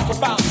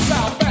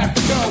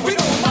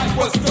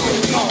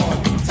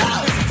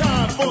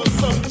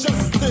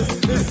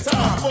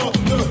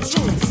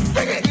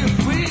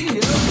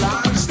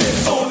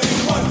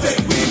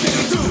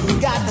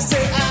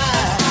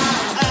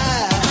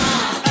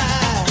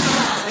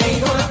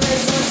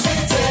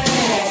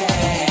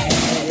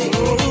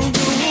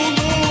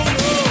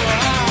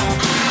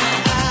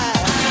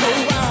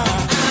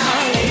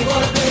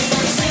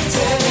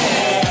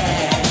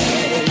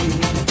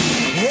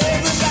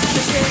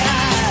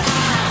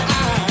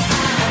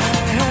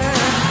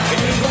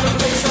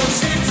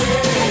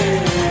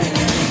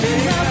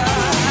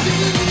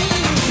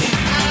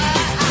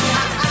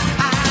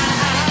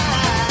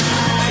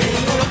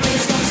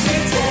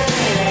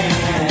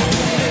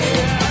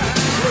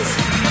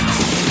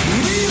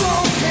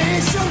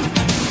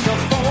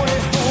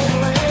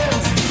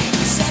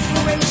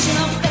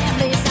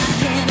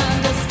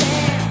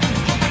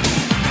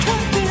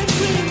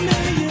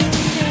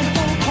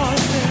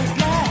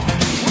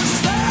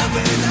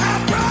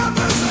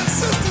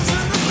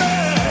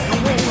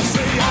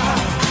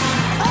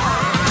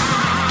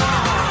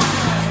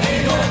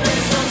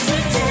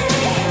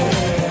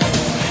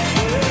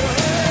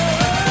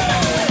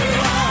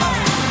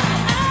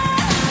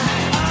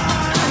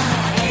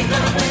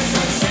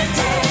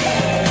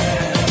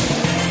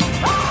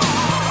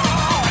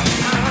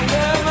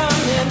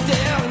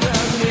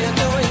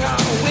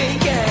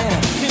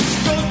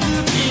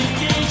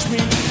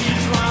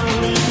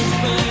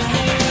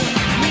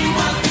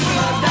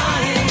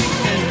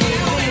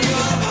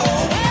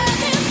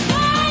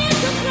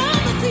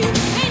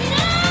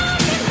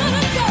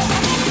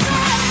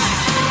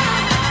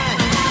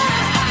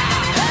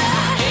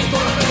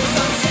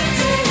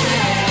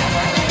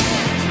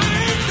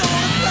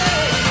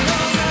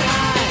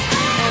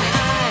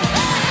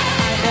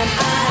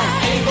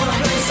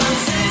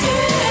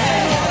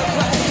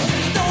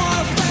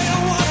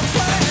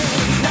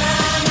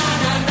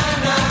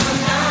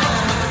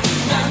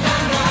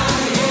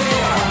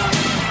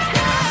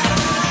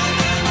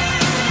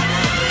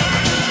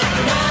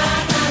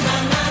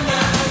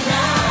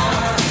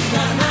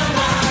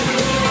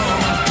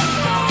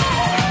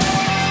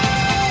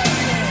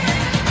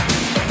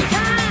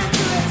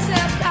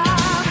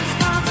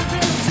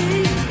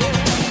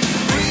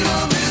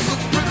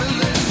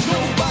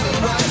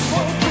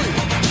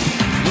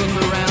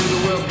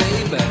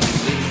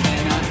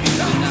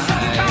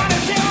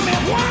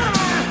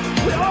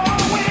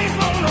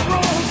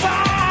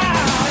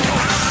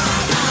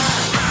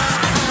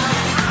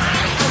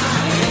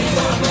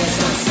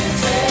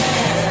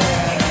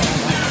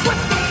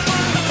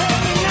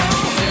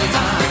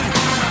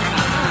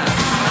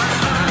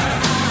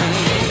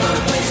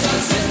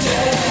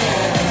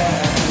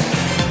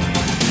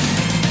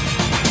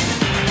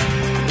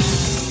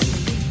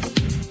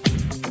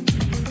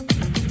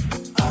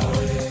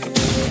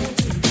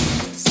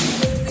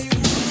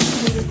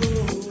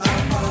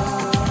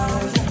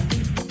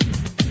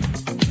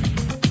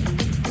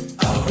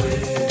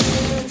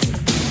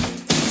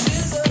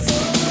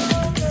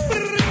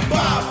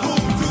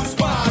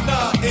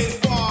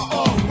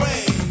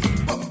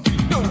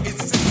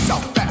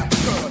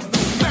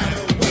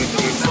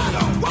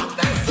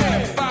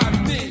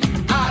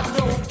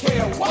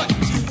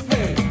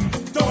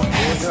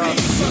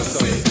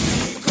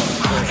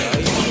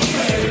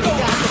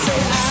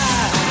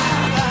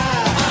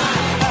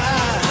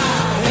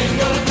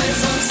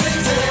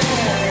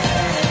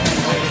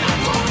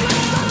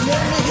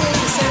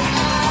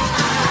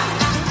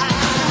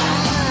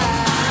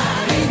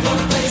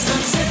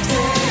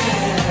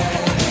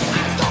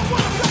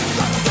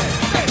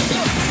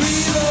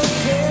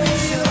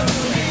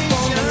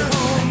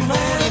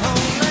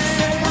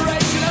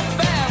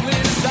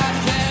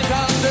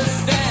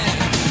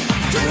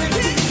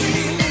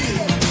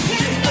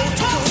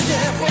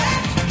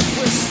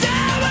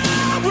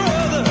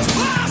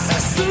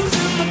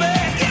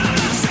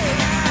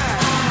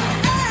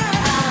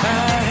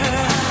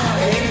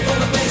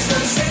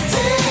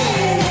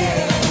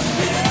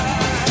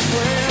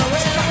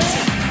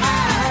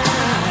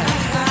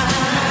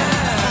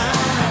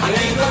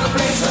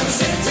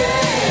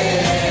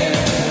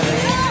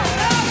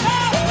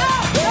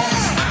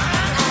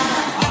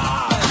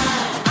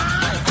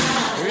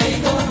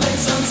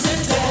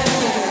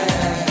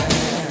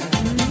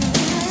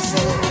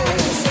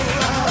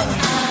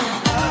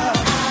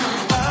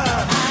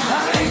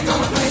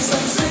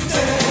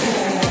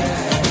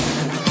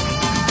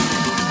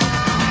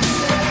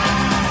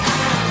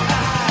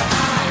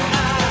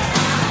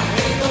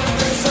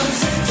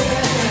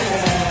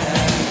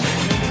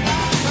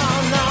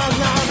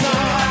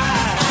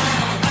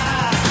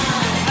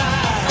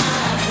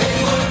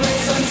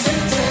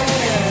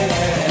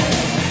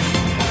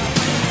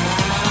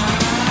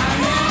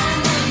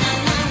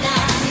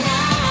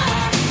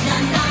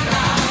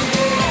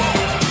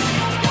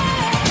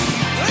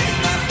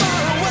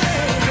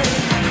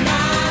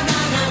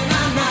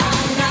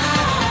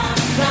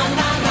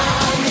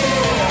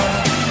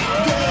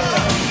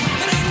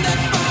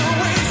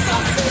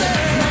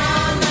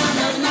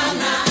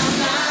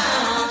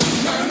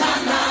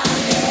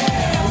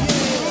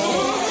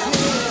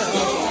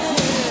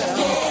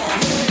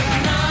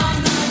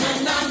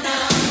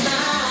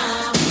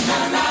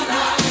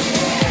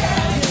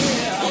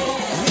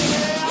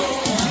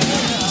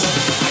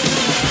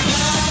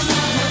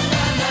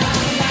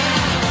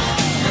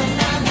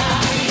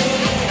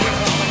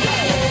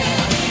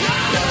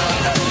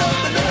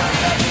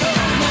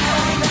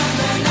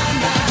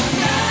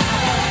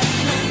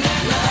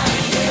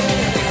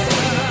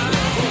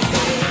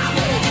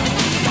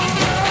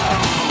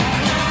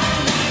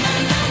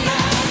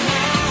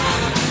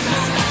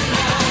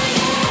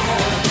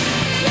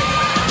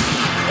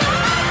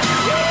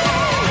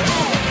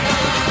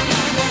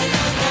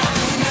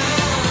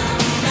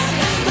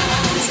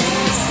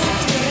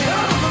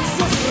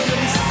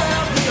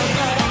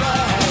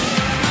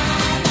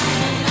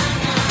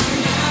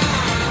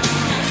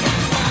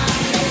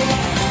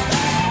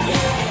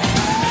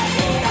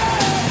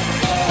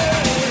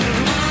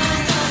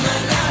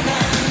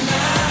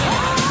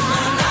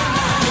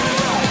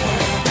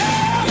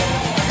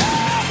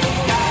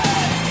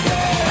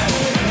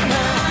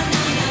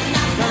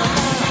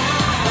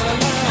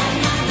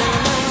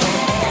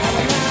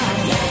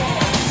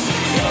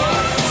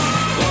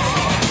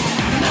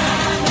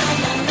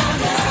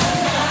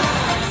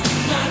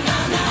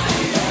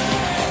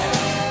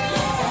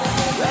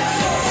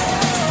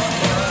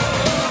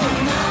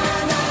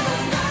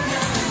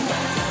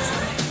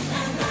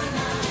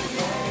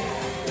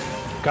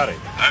 Got it.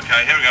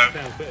 Okay, here we go.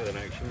 Sounds better than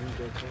action.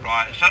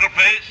 Right, settle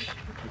please.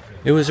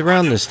 It was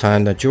around this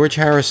time that George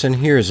Harrison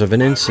hears of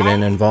an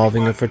incident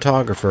involving a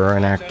photographer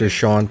and actor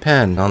Sean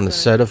Penn on the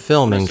set of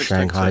filming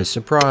Shanghai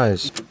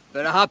Surprise.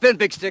 Better hop in,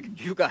 Big Stick.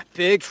 You got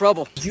big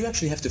trouble. Did you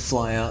actually have to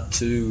fly out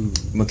to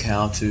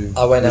Macau to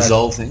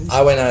resolve things?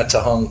 I went out to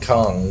Hong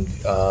Kong.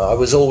 I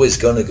was always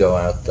going to go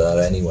out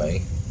there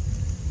anyway,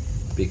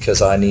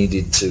 because I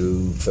needed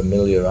to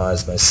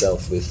familiarize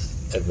myself with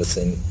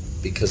everything,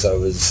 because I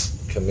was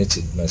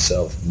committed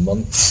myself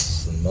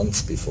months and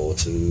months before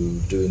to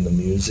doing the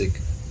music.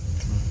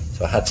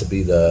 So I had to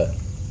be there.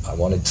 I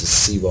wanted to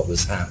see what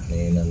was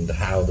happening and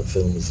how the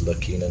film was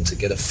looking, and to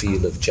get a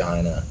feel of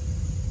China.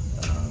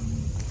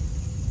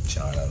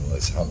 China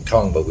was Hong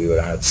Kong, but we were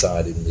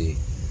outside in the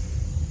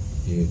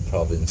new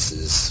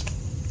provinces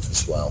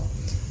as well.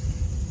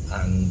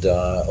 And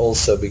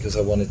also because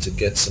I wanted to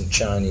get some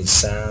Chinese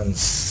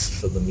sounds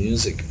for the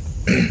music,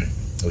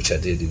 which I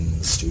did in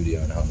the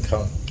studio in Hong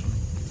Kong.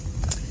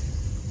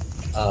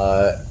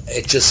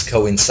 It just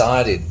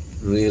coincided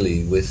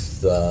really with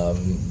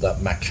that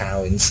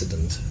Macau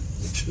incident,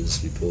 which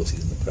was reported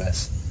in the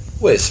press,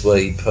 where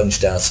he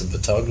punched out some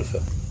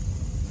photographer.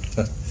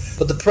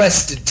 But the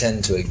press did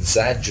tend to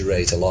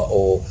exaggerate a lot,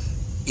 or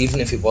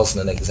even if it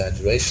wasn't an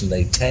exaggeration,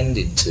 they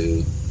tended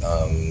to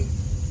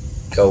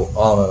go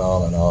on and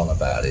on and on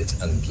about it,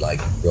 and like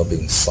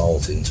rubbing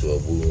salt into a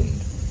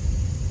wound.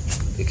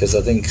 Because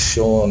I think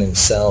Sean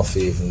himself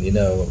even,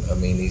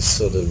 he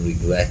sort of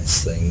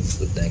regrets things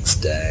the next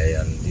day,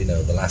 and,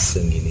 the last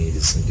thing you need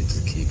is somebody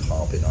to keep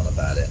harping on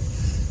about it.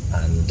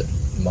 And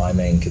my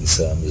main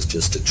concern was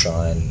just to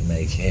try and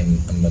make him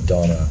and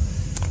Madonna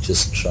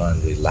just try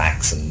and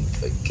relax and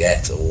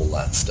forget all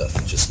that stuff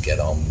and just get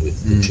on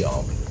with the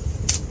job.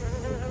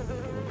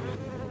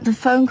 The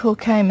phone call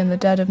came in the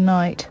dead of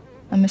night.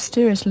 A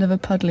mysterious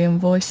Liverpudlian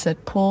voice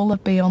said, "Paul, I'll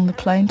be on the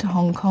plane to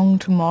Hong Kong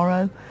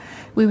tomorrow."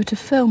 We were to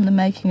film the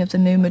making of the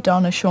new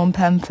Madonna Sean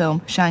Penn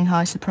film,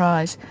 Shanghai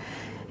Surprise.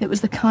 It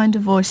was the kind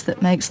of voice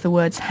that makes the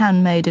words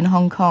 "handmade in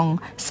Hong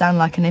Kong" sound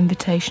like an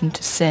invitation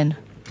to sin.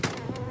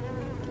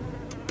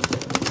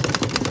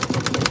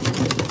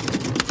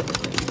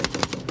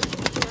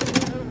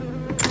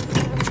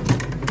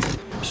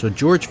 So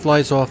George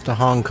flies off to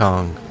Hong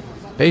Kong,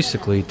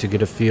 basically to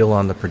get a feel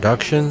on the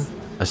production,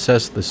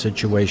 assess the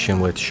situation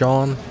with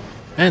Sean,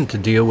 and to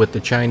deal with the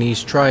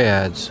Chinese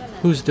triads,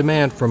 whose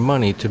demand for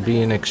money to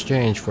be in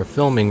exchange for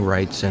filming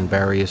rights in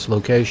various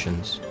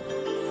locations.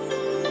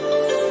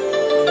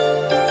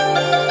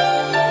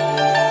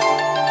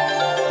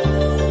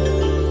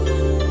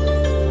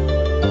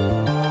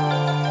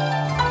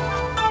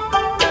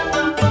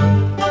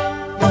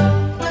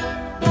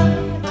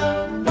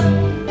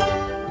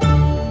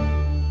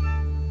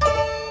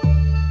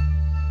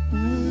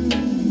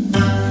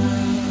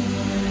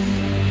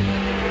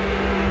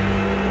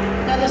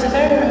 There's a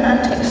very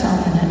romantic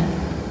song in it.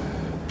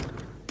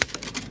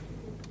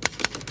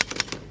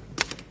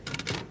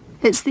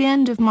 It's the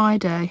end of my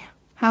day.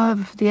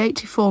 However, for the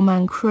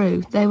 84-man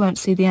crew, they won't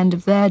see the end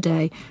of their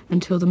day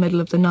until the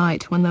middle of the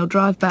night, when they'll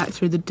drive back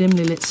through the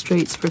dimly lit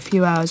streets for a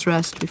few hours'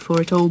 rest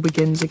before it all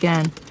begins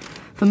again.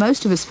 For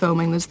most of us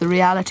filming, there's the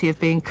reality of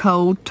being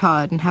cold,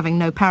 tired, and having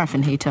no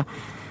paraffin heater.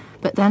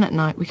 But then at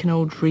night, we can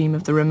all dream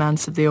of the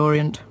romance of the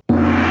Orient.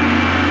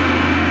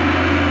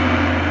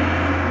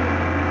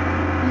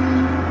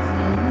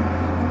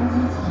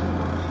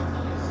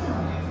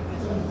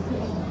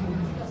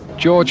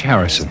 George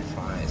Harrison.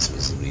 It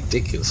was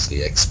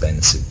ridiculously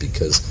expensive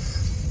because,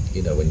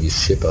 you know, when you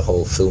ship a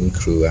whole film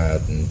crew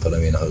out and put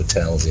them in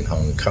hotels in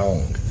Hong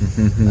Kong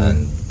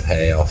and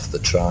pay off the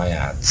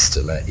triads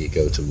to let you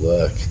go to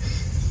work,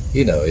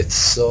 you know, it's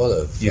sort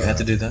of... You had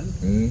to do that?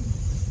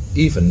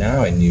 Even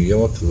now in New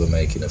York we were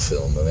making a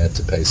film and we had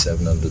to pay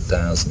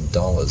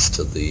 $700,000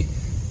 to the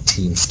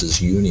Teamsters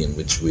Union,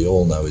 which we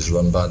all know is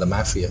run by the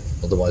mafia.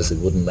 Otherwise they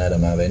wouldn't let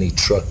them have any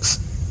trucks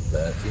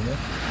there, you know.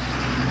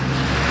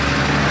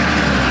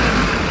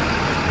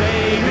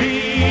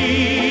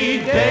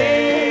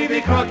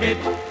 Davy Crockett,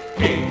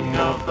 king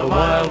of the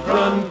wild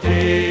frontier.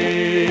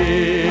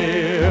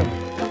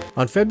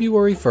 On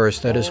February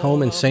 1st, at his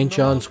home in St.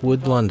 John's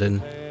Wood,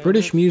 London,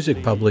 British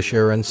music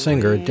publisher and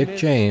singer Dick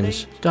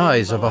James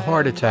dies of a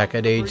heart attack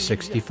at age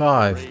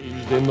 65.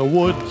 In the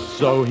woods,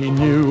 so he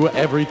knew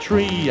every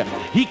tree.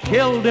 He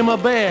killed him a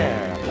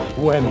bear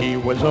when he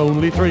was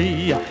only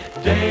 3.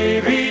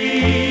 Davy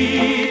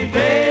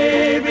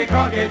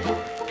Crockett,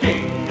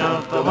 king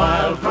of the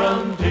wild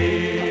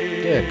frontier.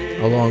 Dick,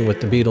 along with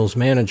the Beatles'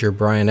 manager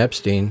Brian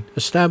Epstein,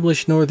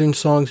 established Northern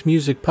Song's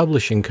music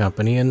publishing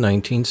company in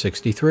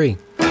 1963.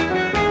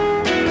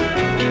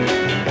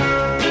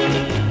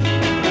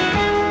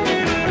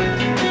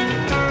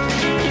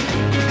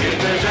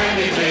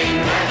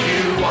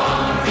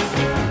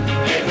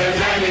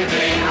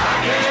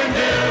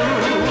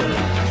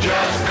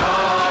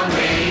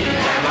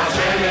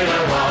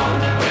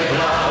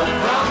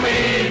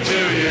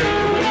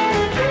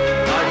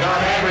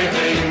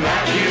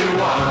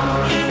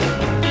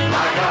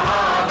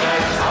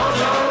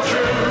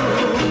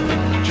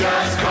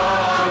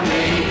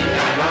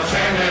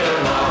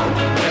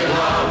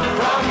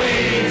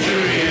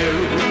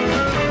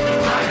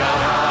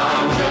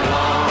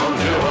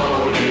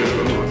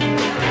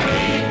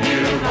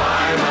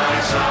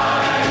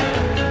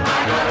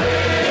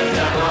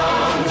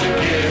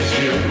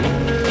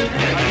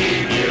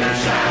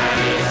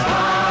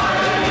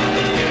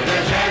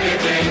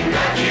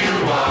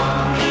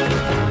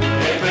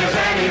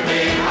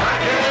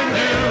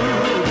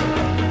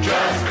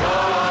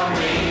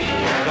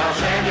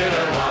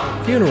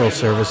 Funeral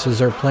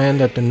services are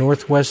planned at the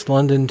northwest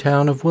London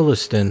town of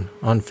Williston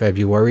on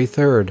February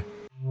 3rd.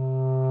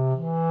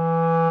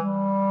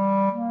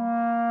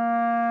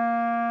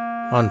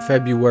 On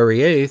February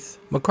 8th,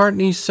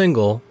 McCartney's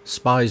single,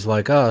 Spies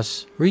Like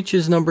Us,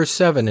 reaches number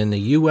 7 in the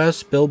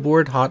U.S.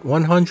 Billboard Hot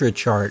 100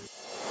 chart.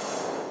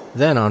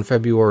 Then on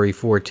February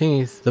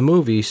 14th, the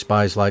movie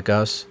Spies Like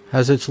Us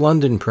has its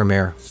London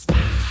premiere.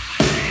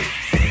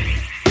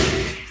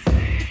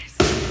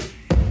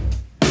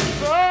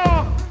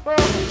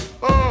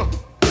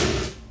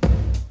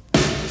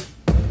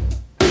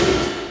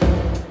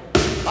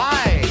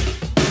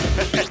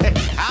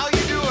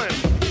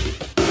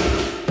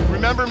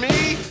 Remember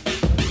me?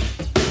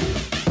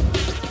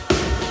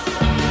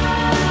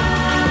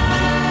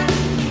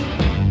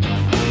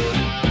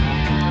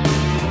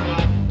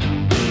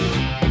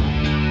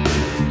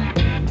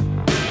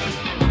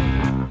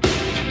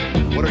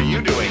 What are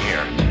you doing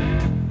here?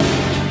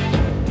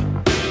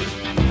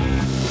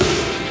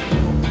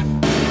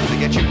 Did they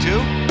get you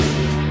too?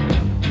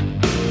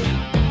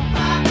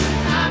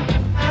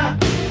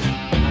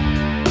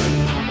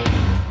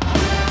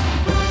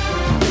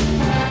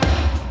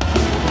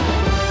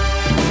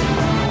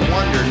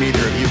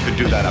 Neither of you could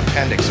do that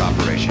appendix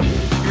operation.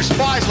 You're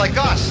spies like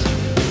us.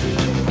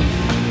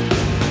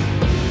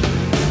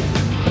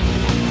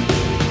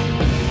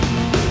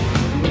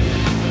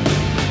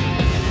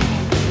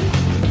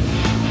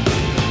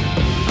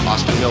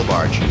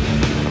 barge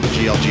on the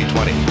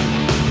GLG-20.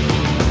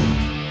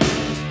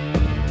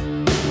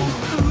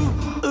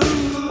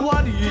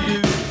 What do you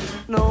do?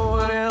 No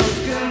one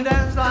else can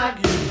dance like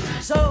you.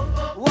 So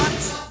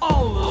what's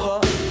all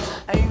over?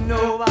 Ain't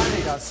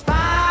nobody got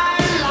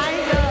spine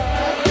like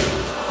her.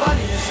 What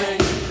do you say?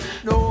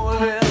 No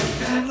one else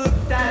can look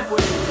that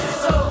way.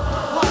 So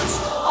what's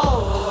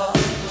all over?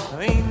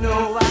 Ain't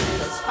nobody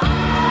got spine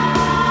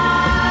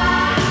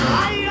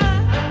like her.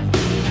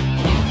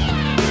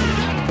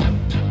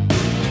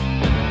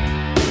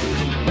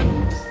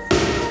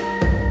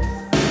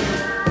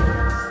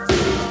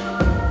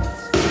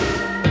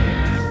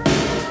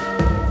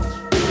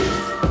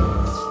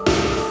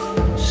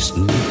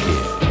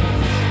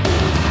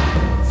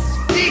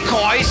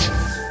 Decoys?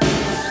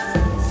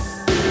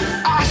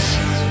 Us?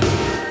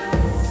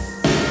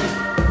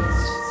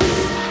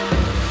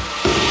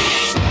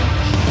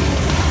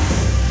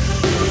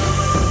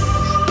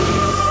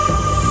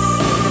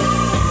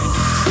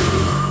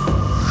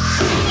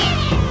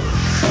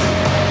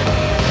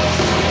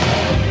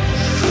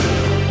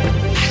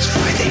 That's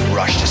why they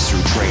rushed us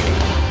through training.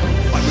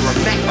 Why we were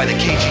met by the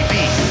KGB.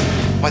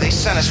 Why they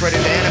sent us right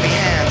into enemy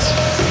hands.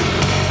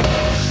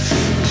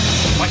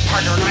 My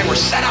partner and I were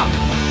set up.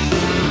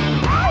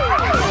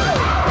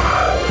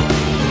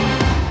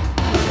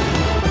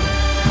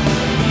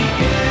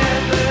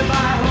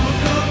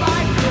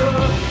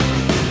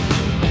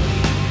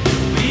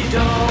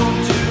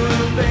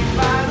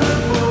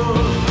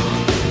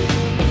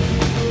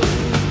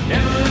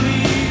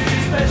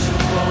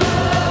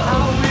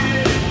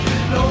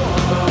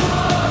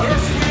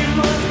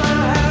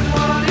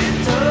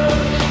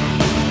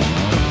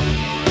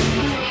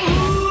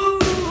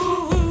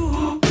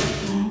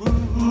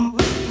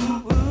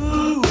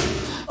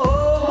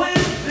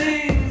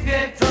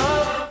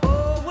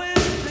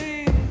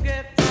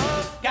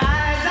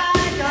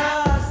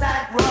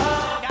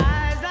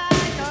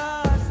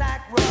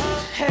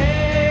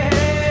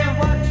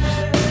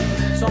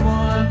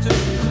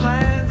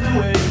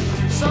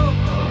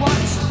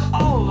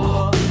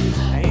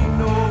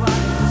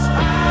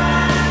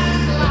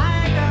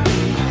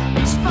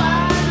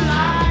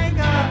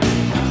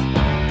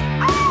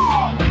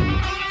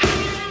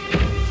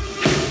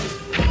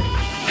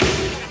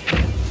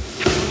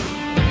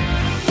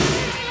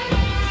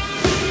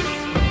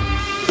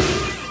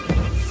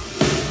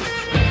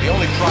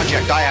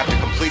 Project I have to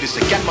complete is to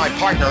get my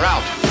partner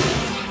out.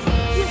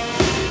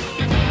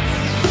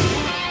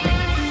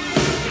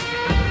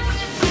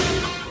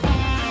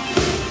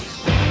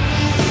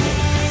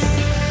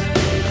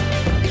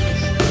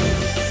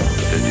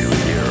 Did you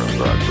hear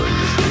about the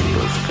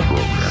cheapest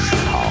program in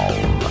town?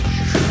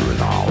 It's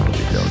renowned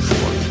because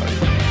one thing.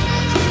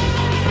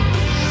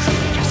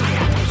 Yes, I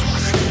have those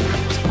horses. It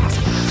was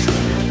impossible.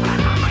 But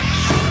I'm not really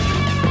sure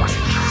it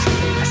wasn't true.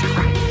 Is it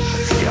right?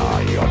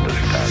 Yeah, you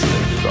understand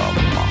this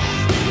somehow.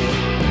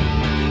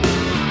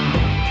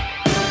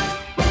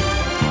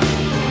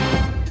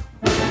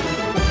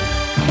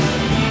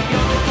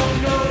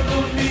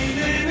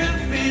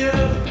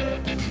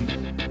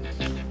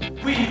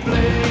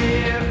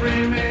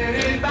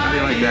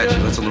 She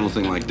lets a little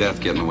thing like death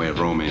get in the way of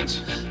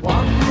romance.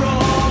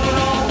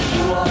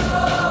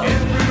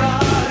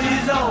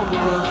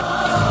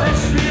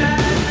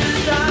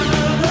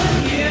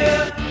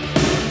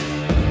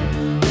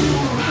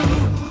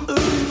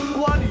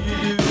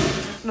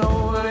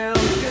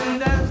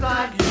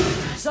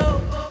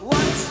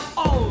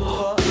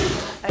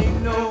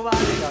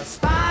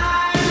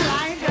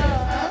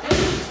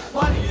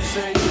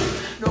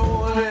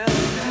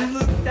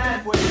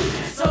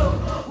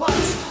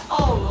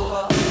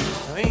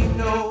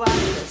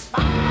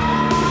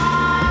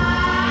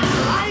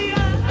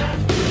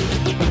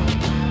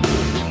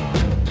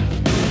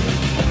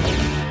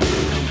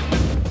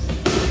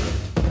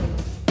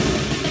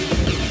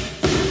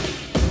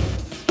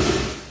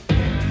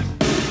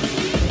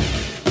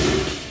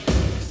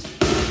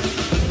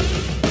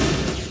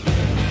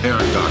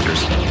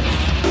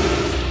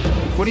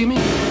 What do you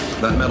mean?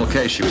 That metal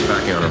case she was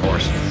packing on her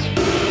horse.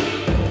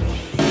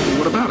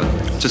 What about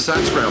it? It's a sat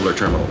scrambler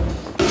terminal.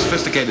 A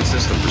sophisticated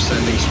system for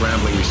sending,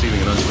 scrambling,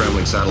 receiving, and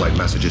unscrambling satellite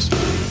messages.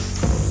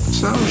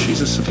 So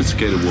she's a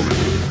sophisticated woman.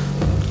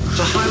 It's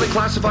a highly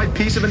classified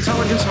piece of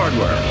intelligence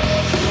hardware.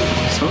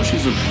 So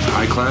she's a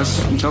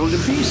high-class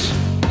intelligent piece.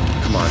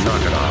 Come on,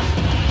 knock it off.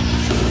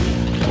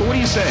 Well, what do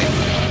you say?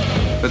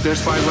 That they're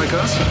spies like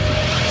us?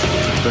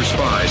 They're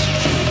spies,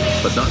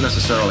 but not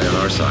necessarily on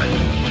our side.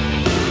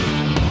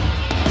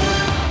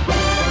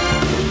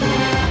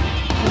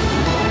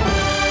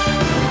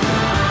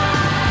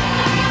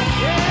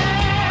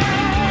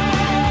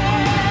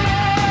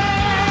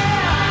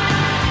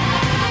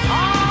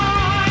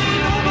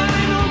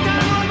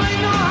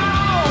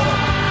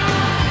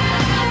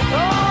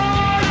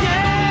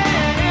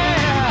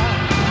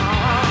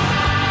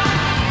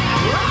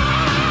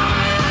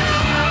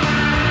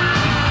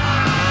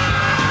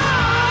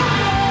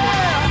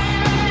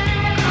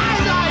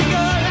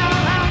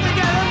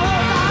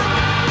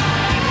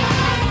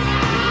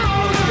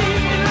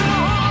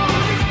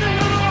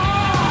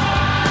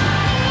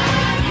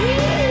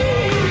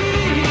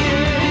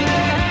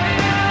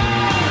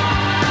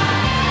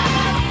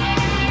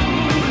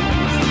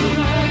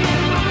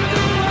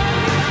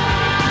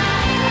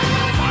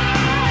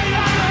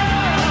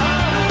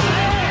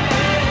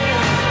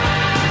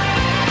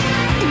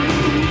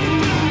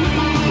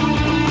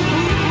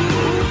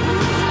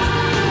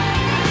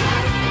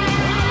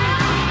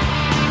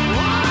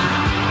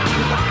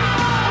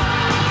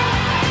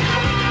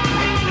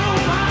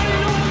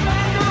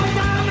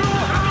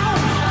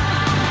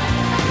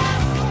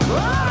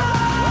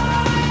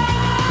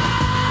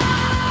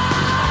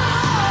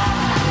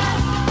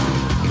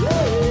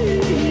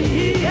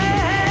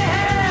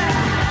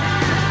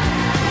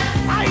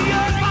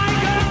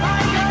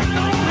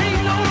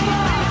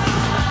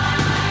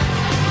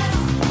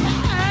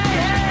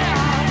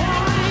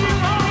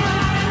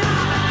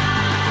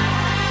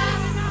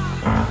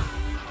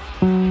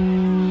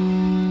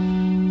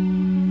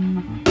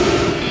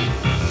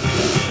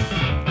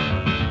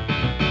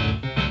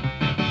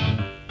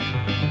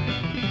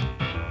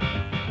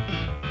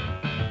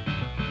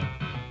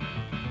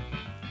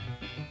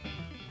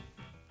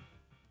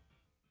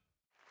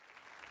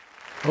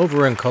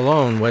 Over in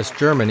Cologne, West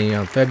Germany,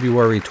 on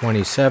February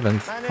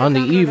 27th, on the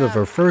eve of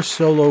her first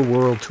solo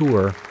world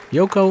tour,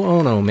 Yoko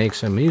Ono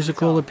makes a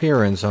musical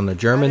appearance on the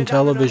German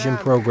television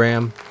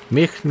program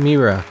Mich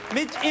Mira.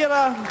 Mit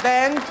ihrer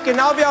Band,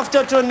 genau wie auf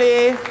der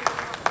Tournee,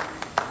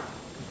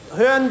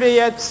 hören wir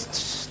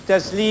jetzt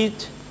das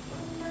Lied.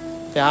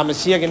 Wir haben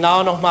es hier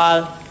genau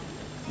nochmal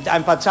mit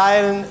ein paar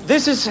Zeilen.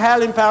 This is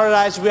hell in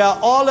paradise. We are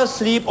all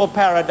asleep or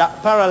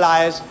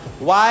paralyzed.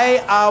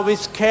 Why are we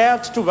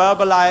scared to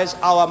verbalize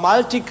our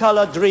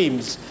multicolored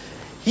dreams?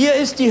 Hier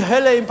ist die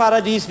Hölle im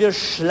Paradies. Wir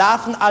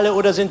schlafen alle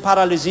oder sind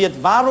paralysiert.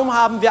 Warum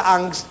haben wir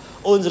Angst,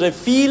 unsere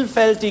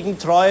vielfältigen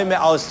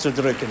Träume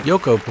auszudrücken?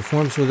 Yoko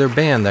performs with her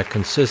band that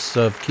consists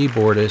of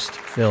keyboardist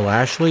Phil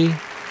Ashley,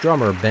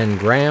 drummer Ben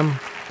Graham,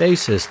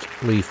 bassist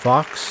Lee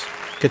Fox,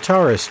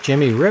 guitarist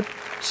Jimmy Ripp,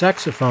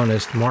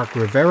 saxophonist Mark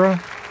Rivera,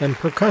 and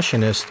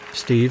percussionist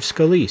Steve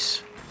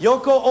Scalise.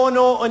 Yoko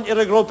Ono und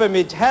ihre Gruppe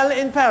mit Hell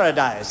in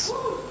Paradise.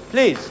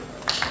 Please.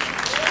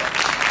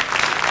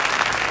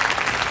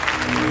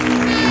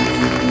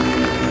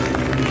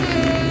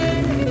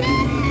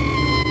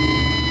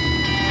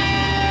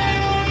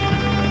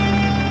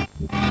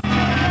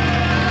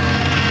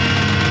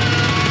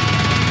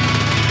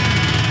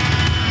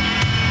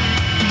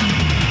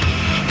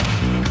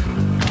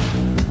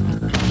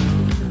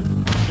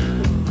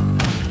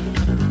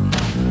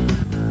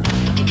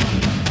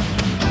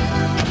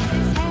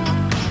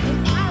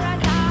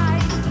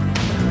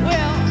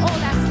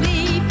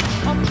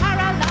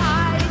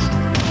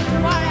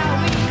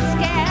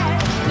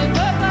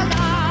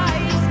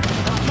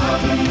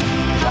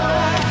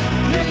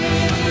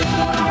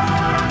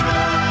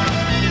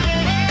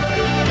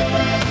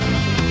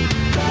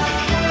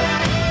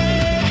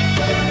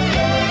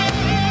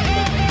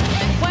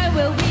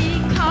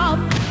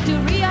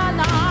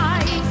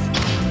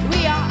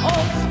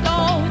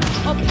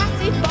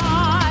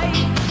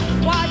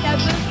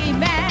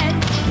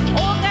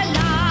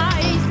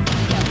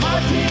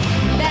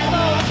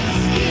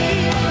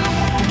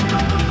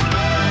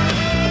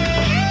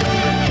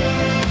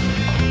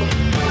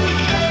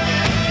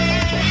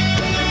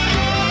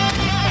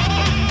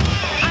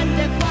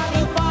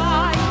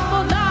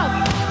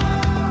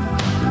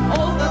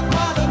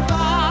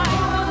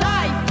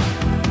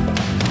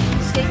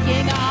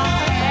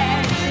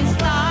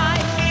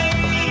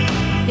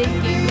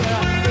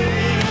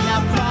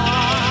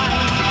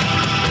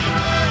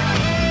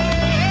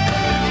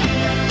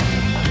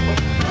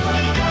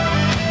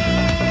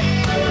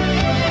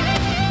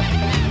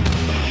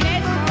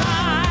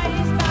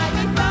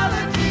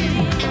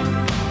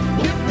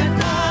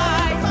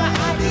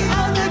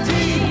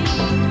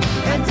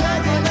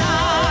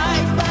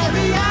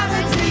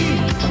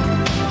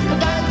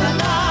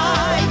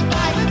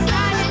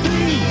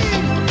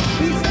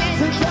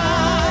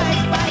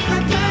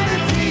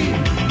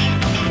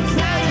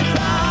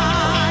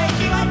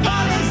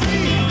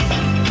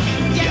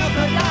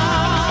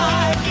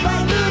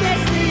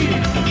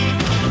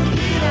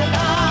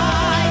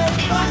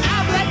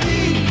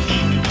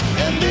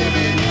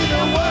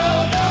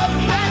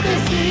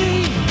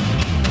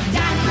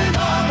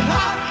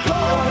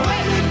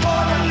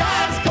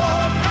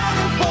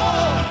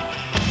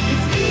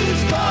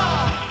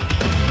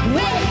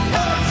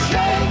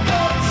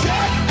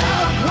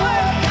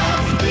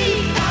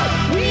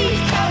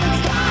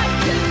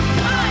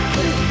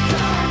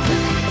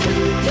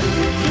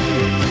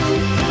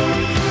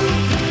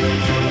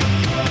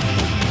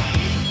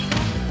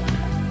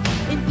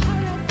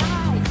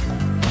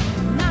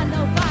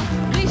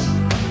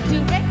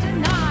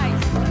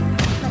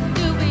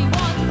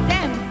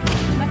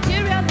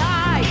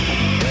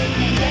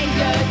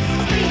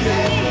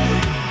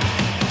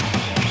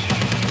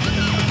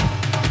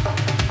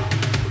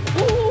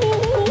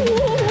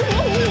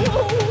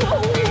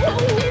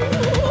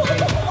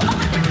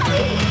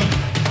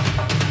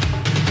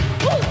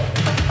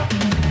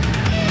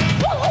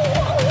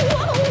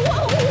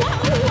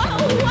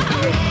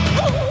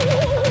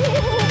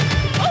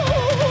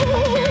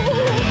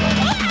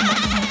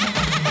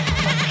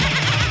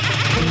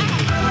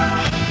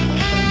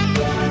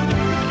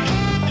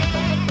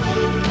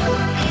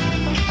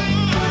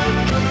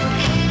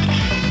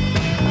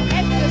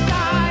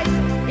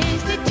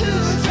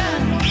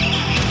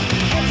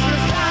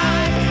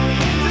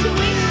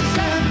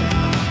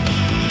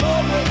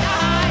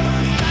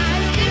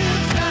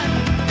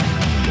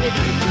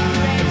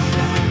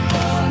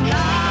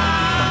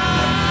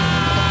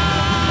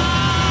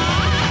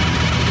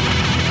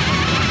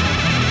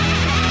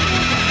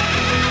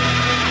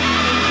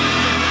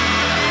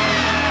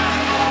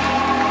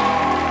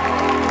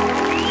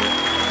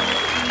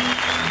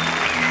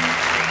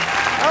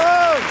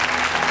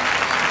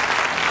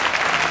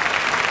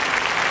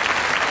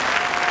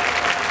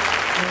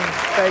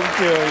 Thank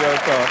you,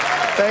 Yoko.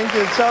 Thank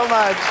you so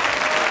much.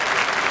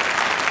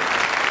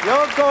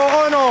 Yoko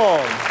Ono.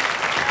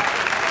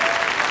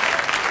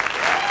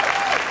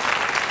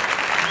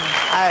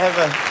 I have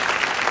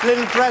a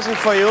little present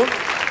for you.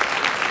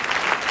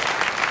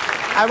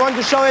 I want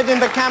to show it in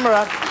the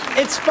camera.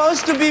 It's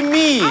supposed to be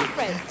me.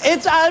 Alfred.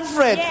 It's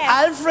Alfred. Yes.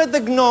 Alfred the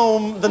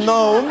gnome.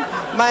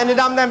 Meine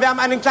Damen und Herren, wir haben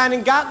einen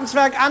kleinen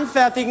Gartenzwerg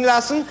anfertigen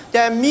lassen,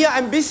 der mir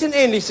ein bisschen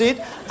ähnlich sieht.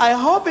 I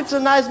hope it's a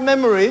nice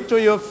memory to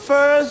your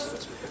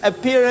first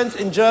appearance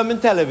in German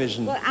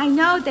television. Well, I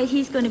know that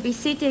he's going to be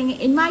sitting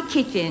in my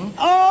kitchen.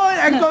 Oh,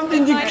 kommt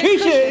in die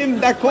Küche in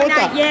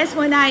Dakota.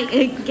 When I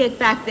get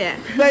back there.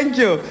 Thank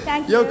you.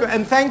 Thank you. Yoko,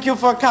 and thank you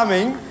for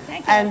coming.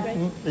 Thank you, and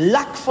Alfred.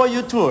 luck for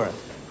your tour.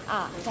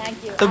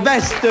 Thank you. The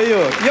best to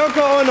you.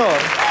 Yoko Ono.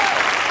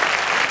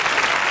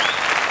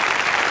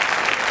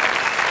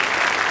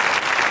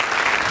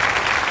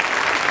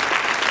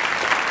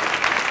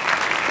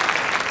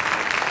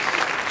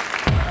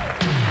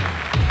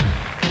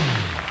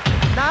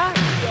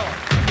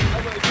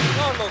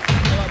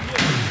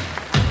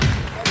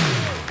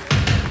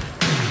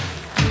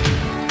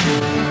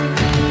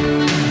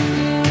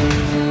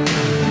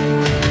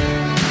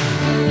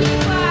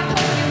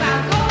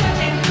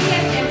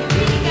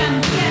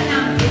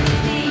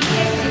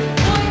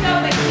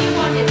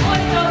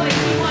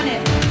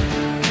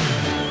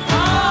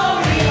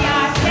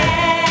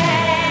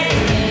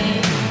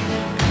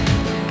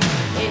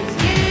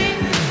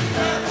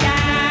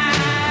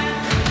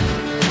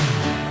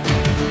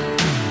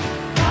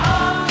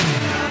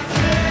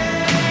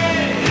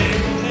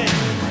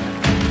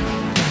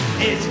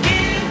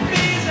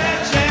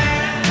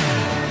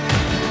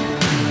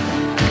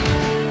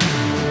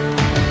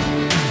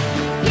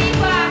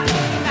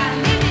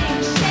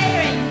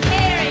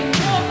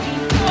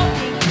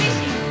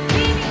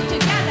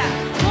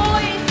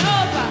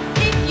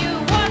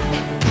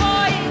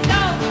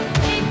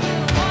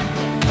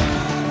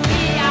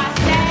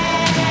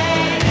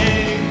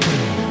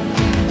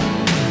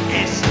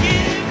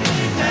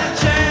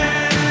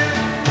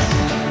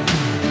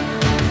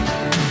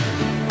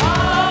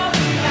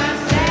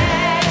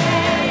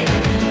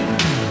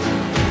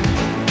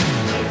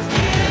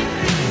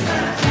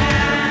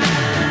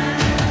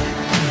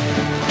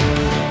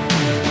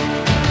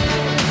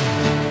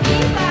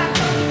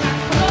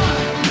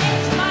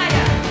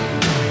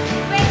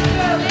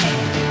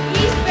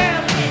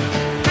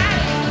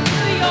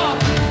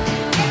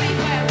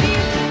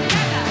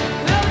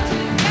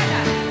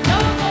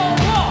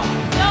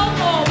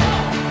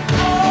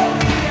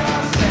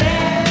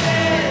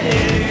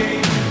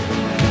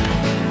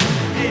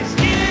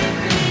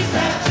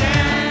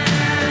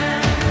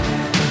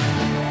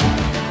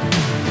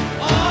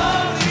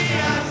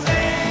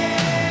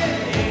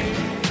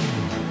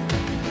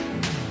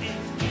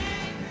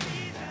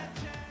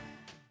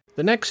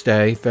 The next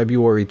day,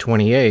 February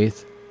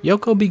 28th,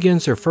 Yoko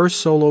begins her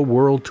first solo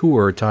world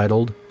tour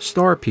titled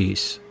Star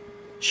Piece.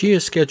 She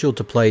is scheduled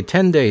to play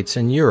 10 dates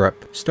in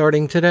Europe,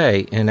 starting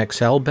today in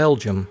Excel,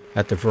 Belgium,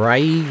 at the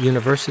Vrije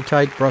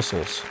Universiteit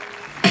Brussels.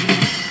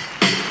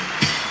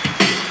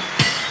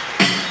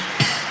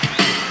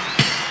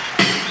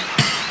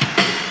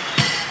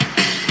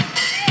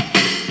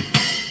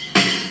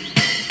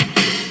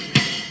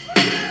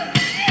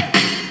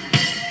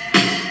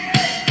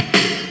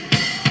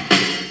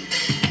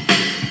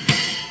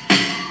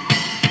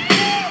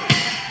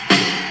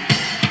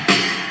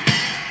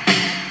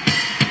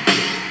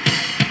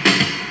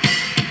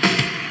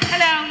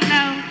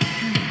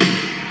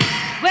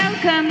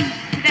 Welcome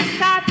to the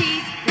Star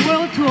Piece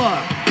World Tour.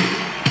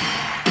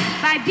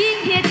 By being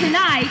here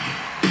tonight,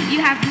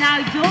 you have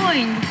now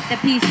joined the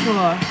Peace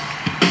Tour.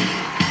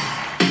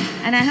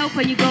 And I hope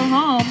when you go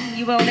home,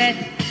 you will let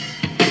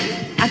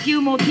a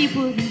few more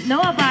people know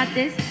about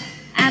this,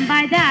 and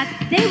by that,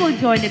 they will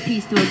join the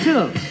Peace Tour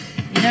too.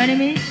 You know what I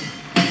mean?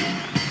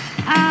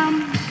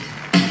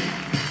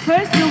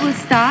 First, we will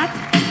start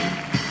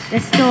the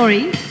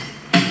story.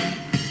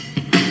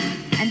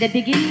 And the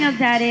beginning of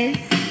that is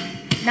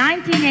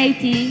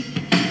 1980,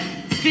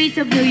 streets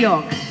of New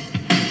York.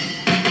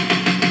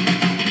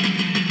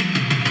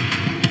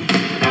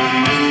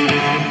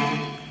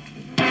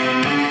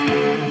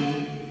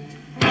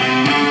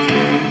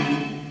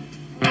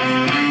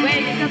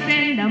 Wake up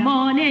in the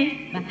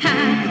morning, my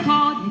hands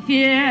caught in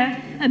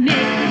fear.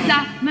 Amid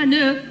summer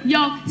New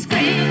York,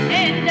 scream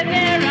in the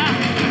mirror.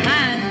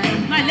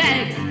 And my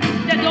legs,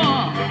 the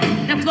door,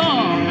 the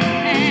floor,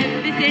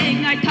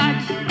 everything I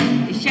touch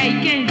is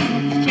shaking,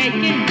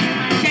 shaking.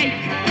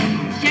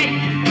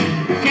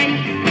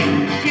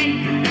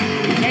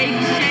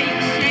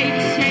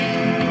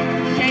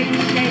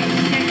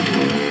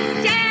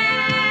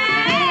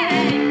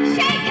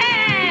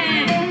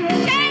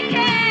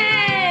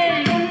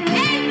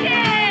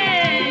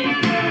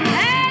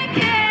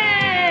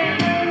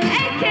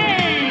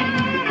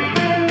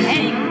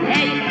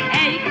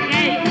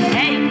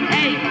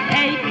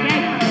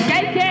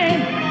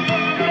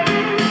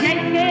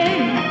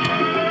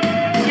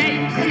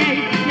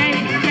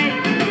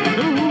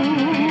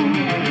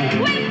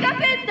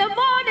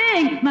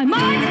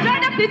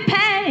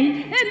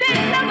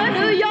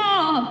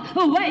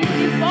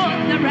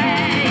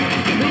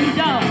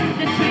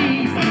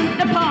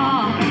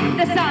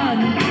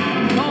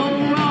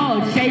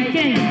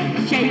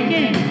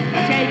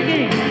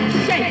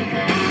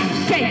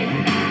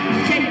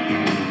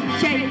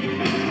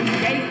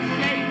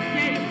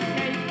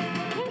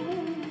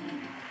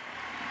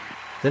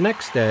 The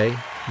next day,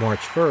 March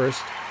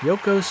 1st,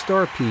 Yoko's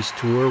Star Peace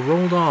tour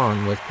rolled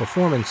on with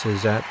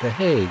performances at The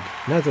Hague,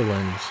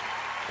 Netherlands,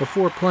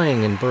 before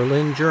playing in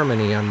Berlin,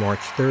 Germany on March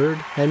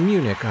 3rd and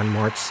Munich on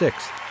March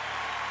 6th.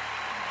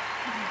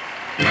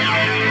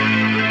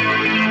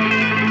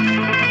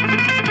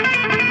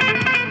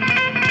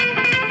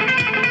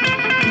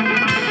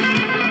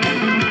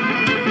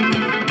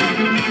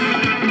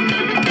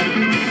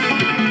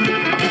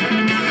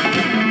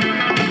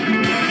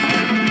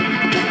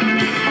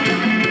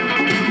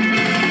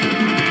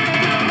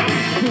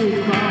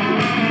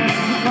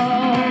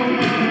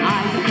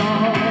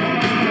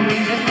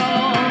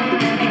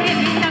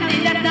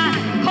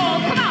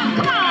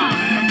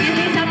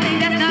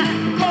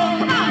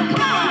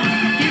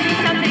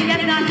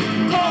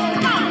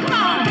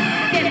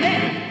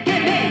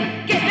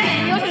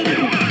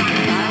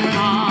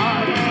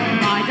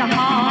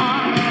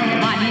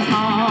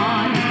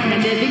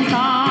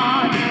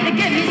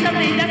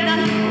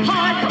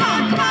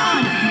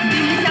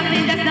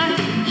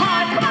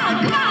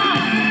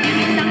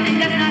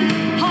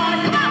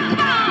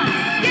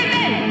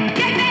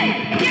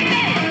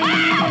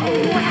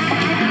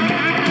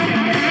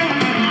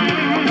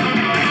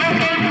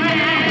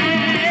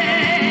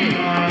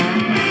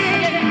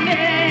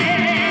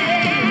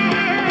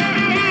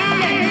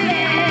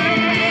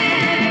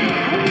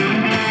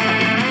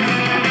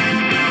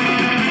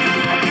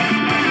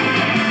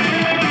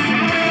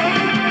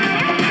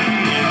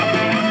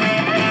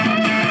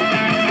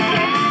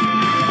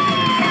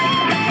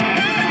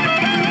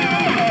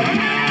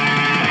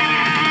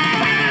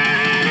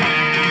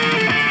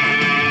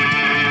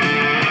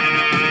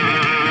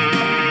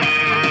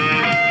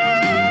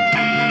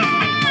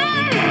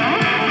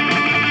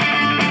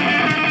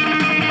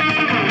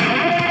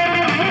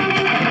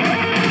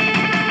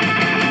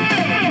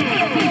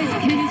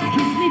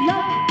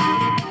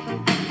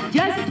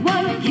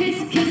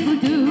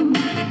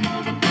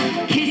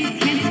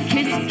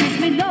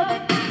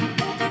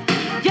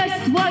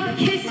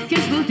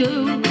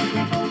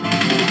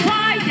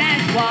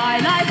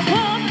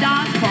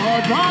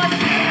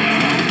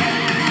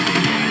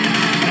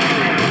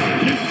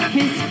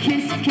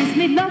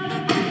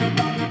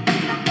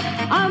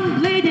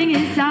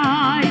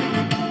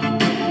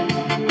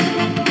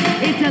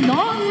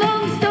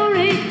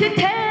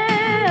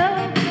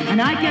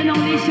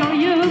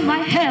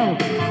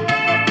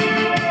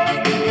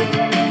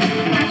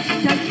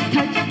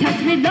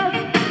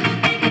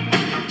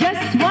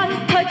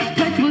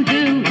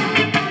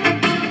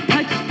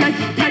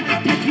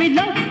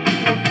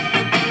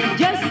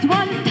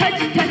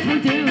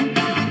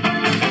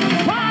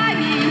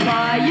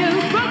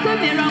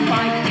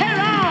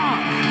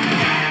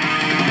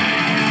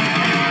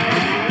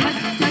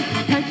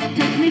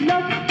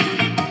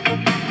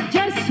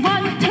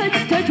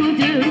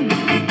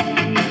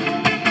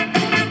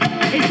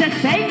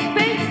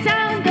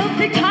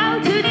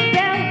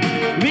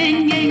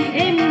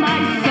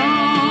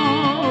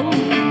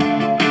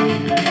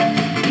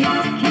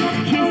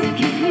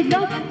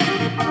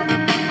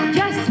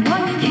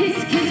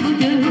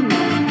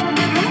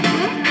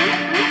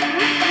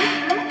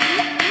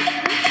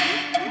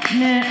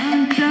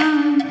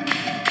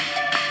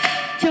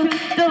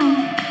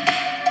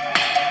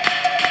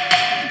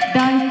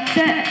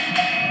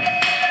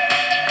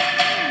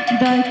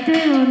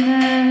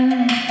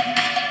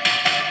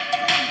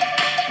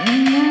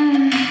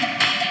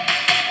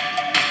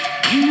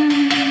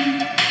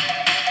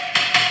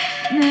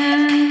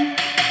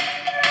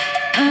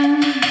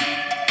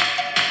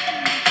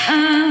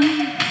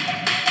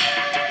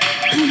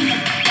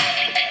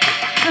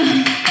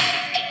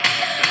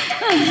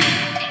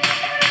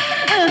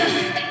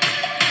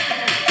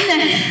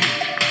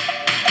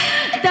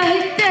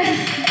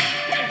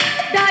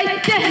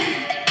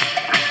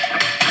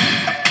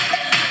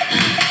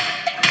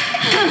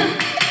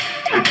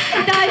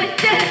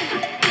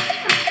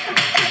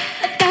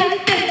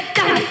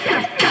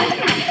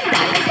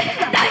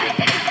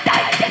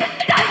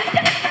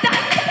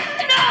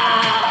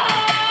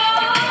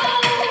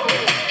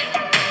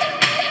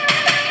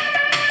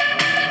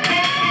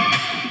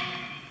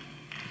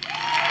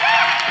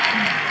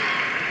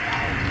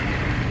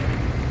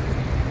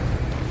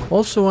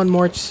 Also on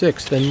March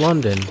 6th in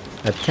London,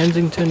 at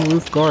Kensington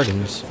Roof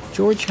Gardens,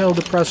 George held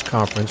a press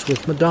conference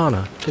with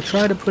Madonna to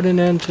try to put an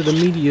end to the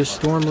media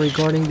storm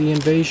regarding the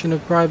invasion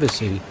of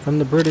privacy from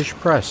the British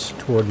press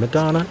toward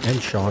Madonna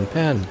and Sean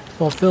Penn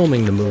while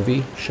filming the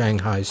movie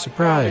Shanghai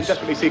Surprise. I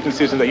definitely see,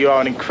 Susan, that you are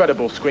an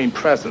incredible screen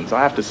presence.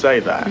 I have to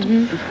say that.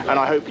 And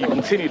I hope you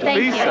continue to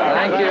be so.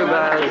 Thank you,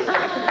 Buzz.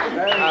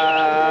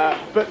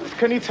 But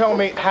can you tell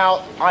me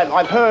how...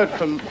 I've heard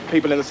from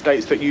people in the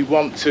States that you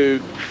want to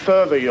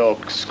further your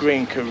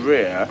screen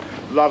career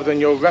rather than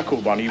your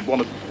record one. You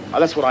want to...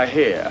 that's what I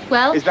hear.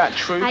 Well, is that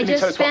true? Can you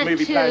tell us what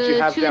movie plans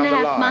you have down the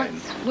line? I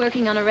just spent 2.5 months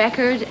working on a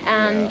record,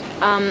 and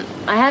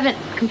I haven't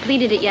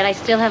completed it yet. I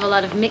still have a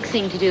lot of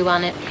mixing to do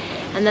on it.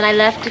 And then I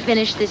left to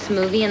finish this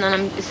movie, and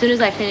then as soon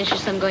as I finish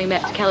this, I'm going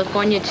back to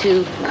California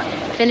to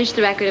finish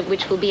the record,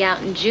 which will be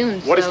out in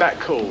June. What is that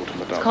called,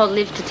 Madonna? It's called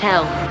Live to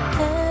Tell.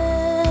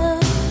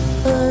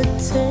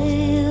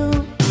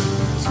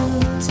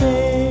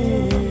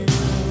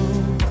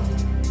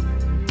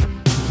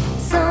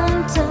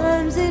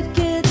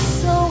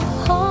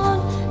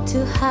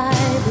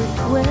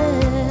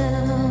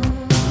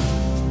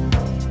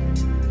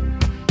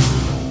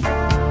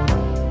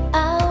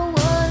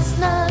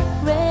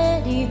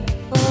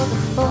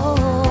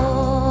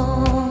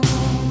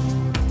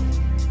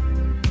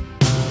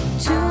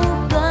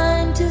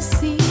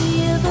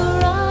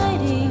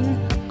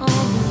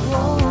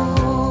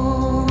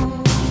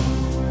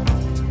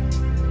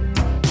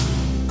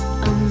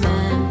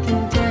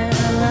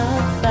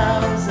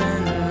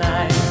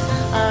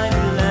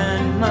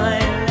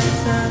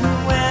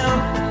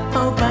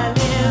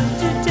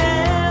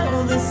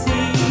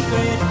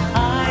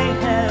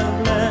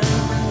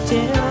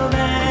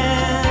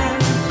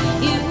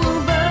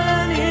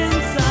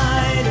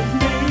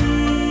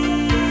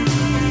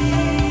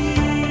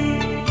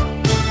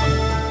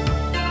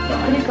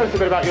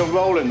 bit about your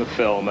role in the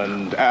film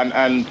and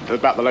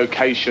about the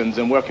locations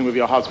and working with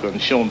your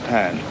husband, Sean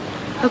Penn.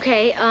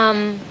 Okay,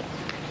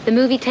 the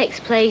movie takes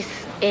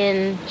place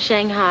in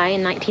Shanghai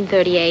in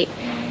 1938.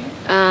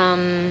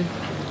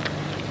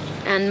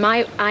 And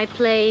I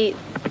play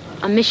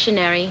a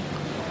missionary.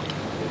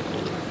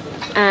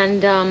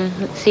 And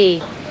let's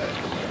see.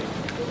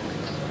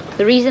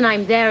 The reason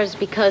I'm there is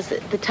because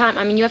at the time,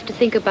 I mean, you have to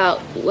think about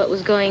what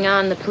was going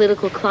on, the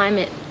political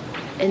climate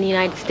in the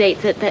United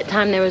States. At that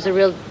time, there was a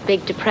real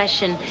big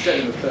depression. Set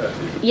in the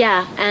 30s.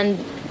 Yeah, and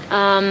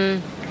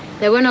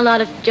there weren't a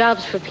lot of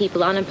jobs for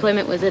people.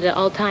 Unemployment was at an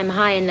all-time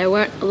high, and there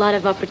weren't a lot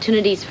of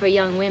opportunities for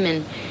young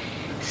women.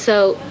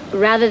 So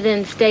rather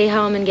than stay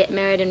home and get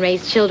married and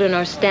raise children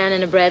or stand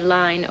in a bread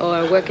line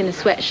or work in a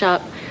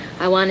sweatshop,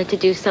 I wanted to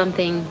do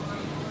something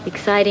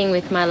exciting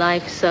with my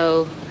life,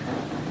 so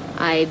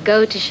I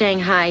go to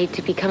Shanghai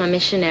to become a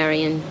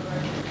missionary and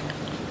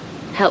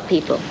help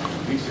people.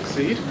 You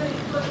succeed?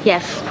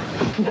 Yes.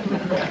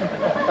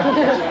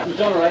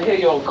 Donna, I hear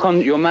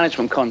your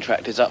management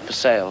contract is up for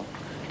sale.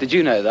 Did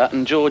you know that?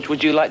 And George,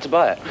 would you like to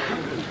buy it?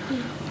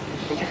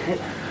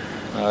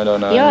 I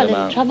don't know. You're a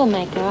little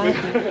troublemaker, aren't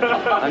you?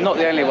 I'm not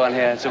the only one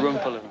here. It's a room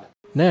full of them.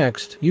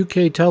 Next,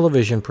 UK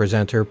television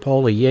presenter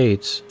Paula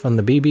Yates from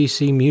the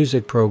BBC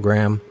music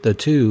programme The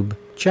Tube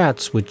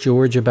chats with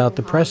George about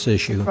the press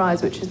issue.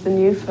 Prize, which is the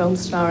new film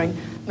starring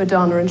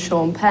Madonna and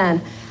Sean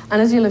Penn.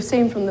 And as you'll have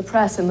seen from the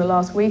press in the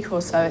last week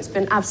or so, it's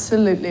been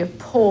absolutely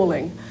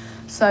appalling.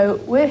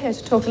 So we're here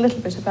to talk a little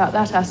bit about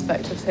that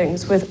aspect of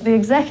things with the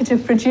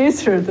executive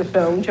producer of the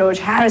film, George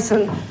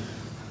Harrison.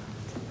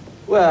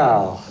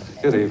 Well,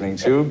 good evening,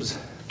 Tubes.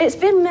 It's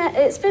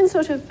been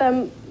sort of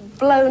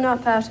blown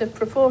up out of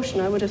proportion,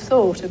 I would have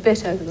thought, a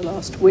bit over the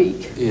last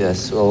week.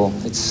 Yes, well,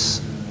 it's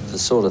the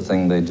sort of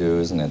thing they do,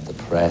 isn't it? The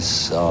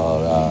press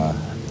are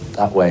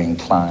that way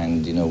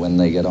inclined, you know, when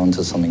they get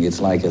onto something. It's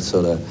like a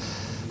sort of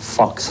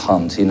fox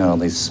hunt, you know,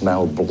 they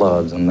smell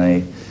blood and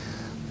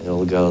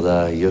they'll go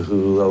there,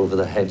 yoo-hoo, over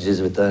the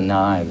hedges with their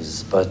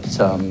knives. But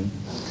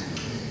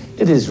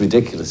it is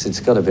ridiculous. It's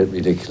got a bit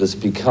ridiculous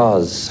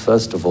because,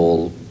 first of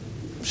all,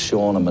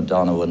 Sean and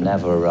Madonna were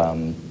never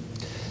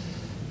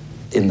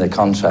in the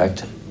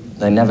contract.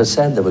 They never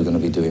said they were going to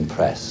be doing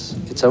press.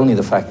 It's only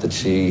the fact that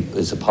she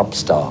is a pop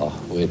star,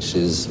 which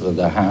is, well,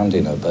 they're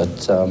hounding her.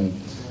 But,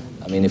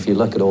 I mean, if you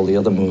look at all the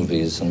other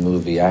movies and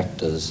movie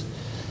actors,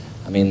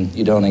 I mean,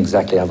 you don't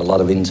exactly have a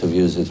lot of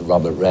interviews with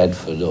Robert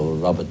Redford or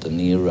Robert De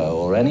Niro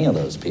or any of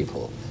those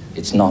people.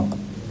 It's not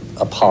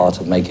a part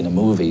of making a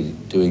movie,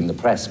 doing the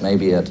press.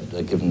 Maybe at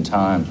a given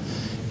time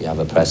you have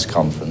a press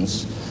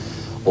conference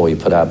or you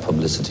put out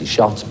publicity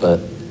shots, but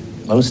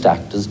most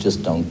actors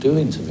just don't do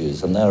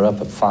interviews, and they're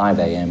up at 5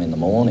 a.m. in the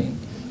morning,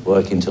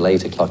 working till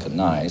 8 o'clock at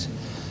night,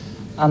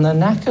 and they're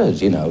knackered,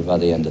 you know, by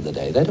the end of the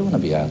day. They don't want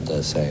to be out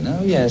there saying,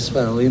 oh, yes,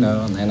 well, you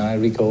know, and then I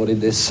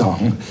recorded this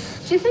song.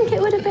 Do you think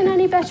it would have been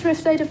any better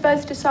if they'd have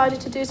both decided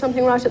to do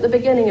something right at the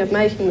beginning of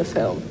making the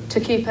film, to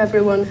keep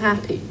everyone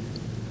happy?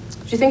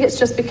 Do you think it's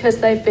just because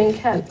they've been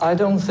kept I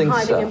don't think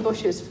hiding so. in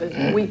bushes for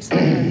weeks on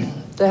end?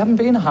 They haven't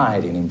been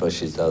hiding in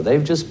bushes, though.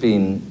 They've just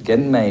been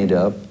getting made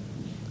up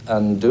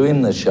and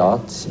doing the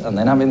shots and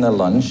then having their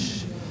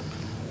lunch.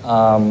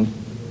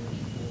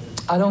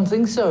 I don't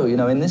think so. You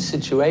know, in this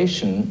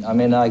situation, I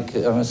mean, I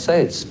must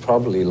say it's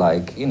probably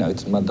like, you know,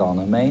 it's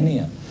Madonna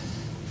mania.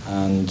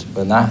 And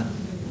when that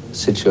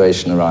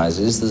situation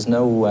arises, there's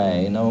no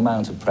way, no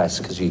amount of press,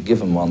 because you give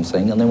them one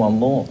thing and they want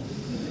more.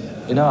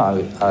 You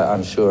know,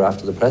 I'm sure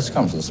after the press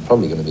conference, there's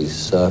probably going to be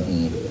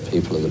certain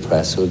people of the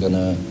press who are going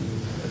to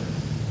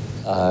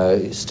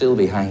still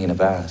be hanging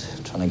about,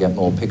 trying to get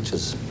more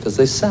pictures, because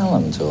they sell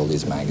them to all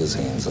these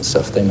magazines and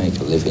stuff. They make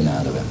a living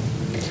out of it.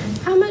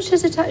 How much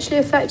has it actually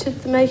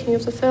affected the making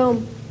of the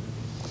film?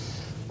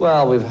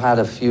 Well, we've had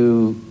a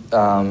few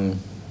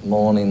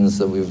mornings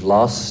that we've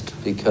lost,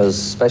 because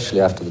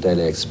especially after the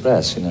Daily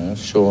Express, you know,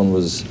 Sean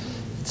was...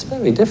 It's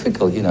very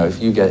difficult, you know,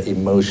 if you get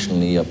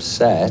emotionally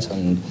upset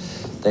and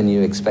then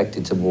you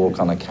expected to walk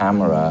on a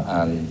camera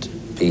and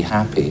be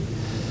happy.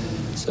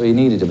 So he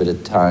needed a bit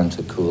of time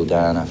to cool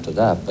down after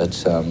that,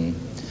 but we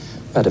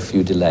had a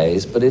few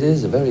delays, but it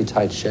is a very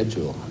tight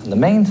schedule. And the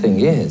main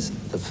thing is,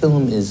 the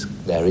film is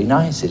very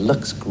nice, it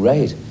looks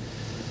great.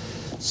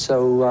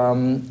 So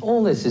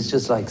all this is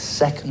just like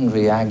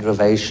secondary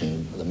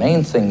aggravation. The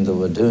main thing that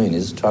we're doing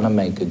is trying to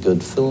make a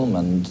good film,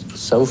 and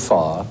so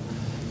far,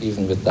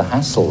 even with the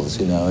hassles,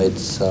 you know,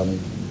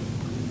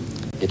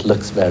 it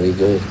looks very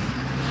good.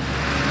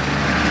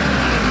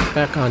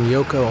 Back on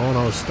Yoko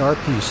Ono's Star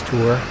Piece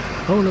tour,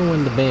 Ono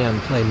and the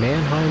band play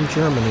Mannheim,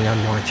 Germany on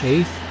March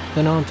 8th,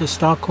 then on to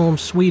Stockholm,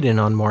 Sweden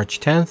on March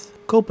 10th,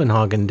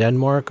 Copenhagen,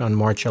 Denmark on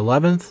March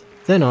 11th,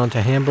 then on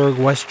to Hamburg,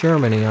 West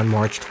Germany on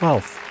March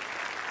 12th.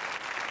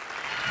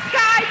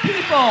 Sky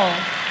People,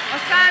 a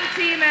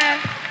Santime,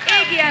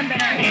 EGMB.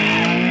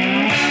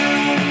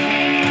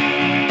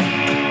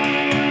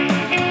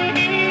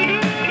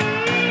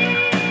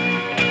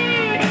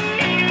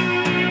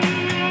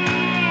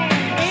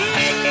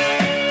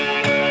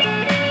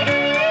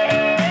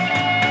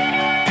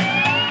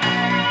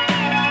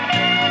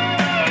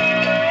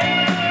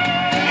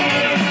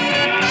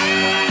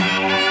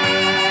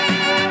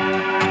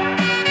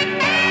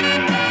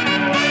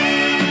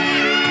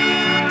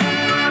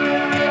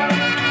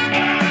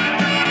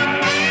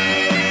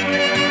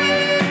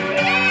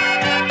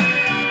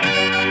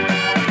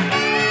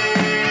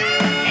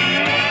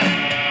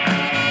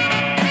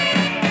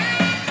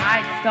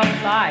 stop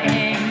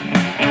flying.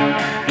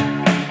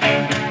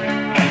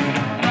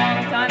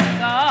 Long time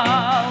ago,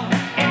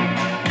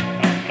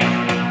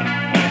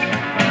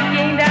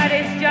 thinking that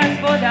it's just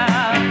for the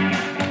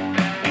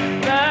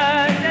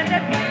birds and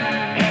the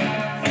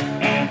bees.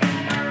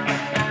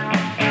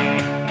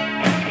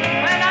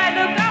 When I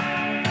look up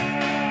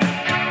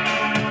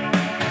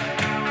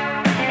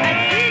and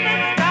see the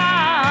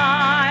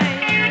sky,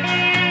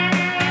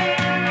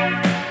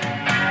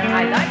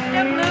 I like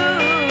the blue.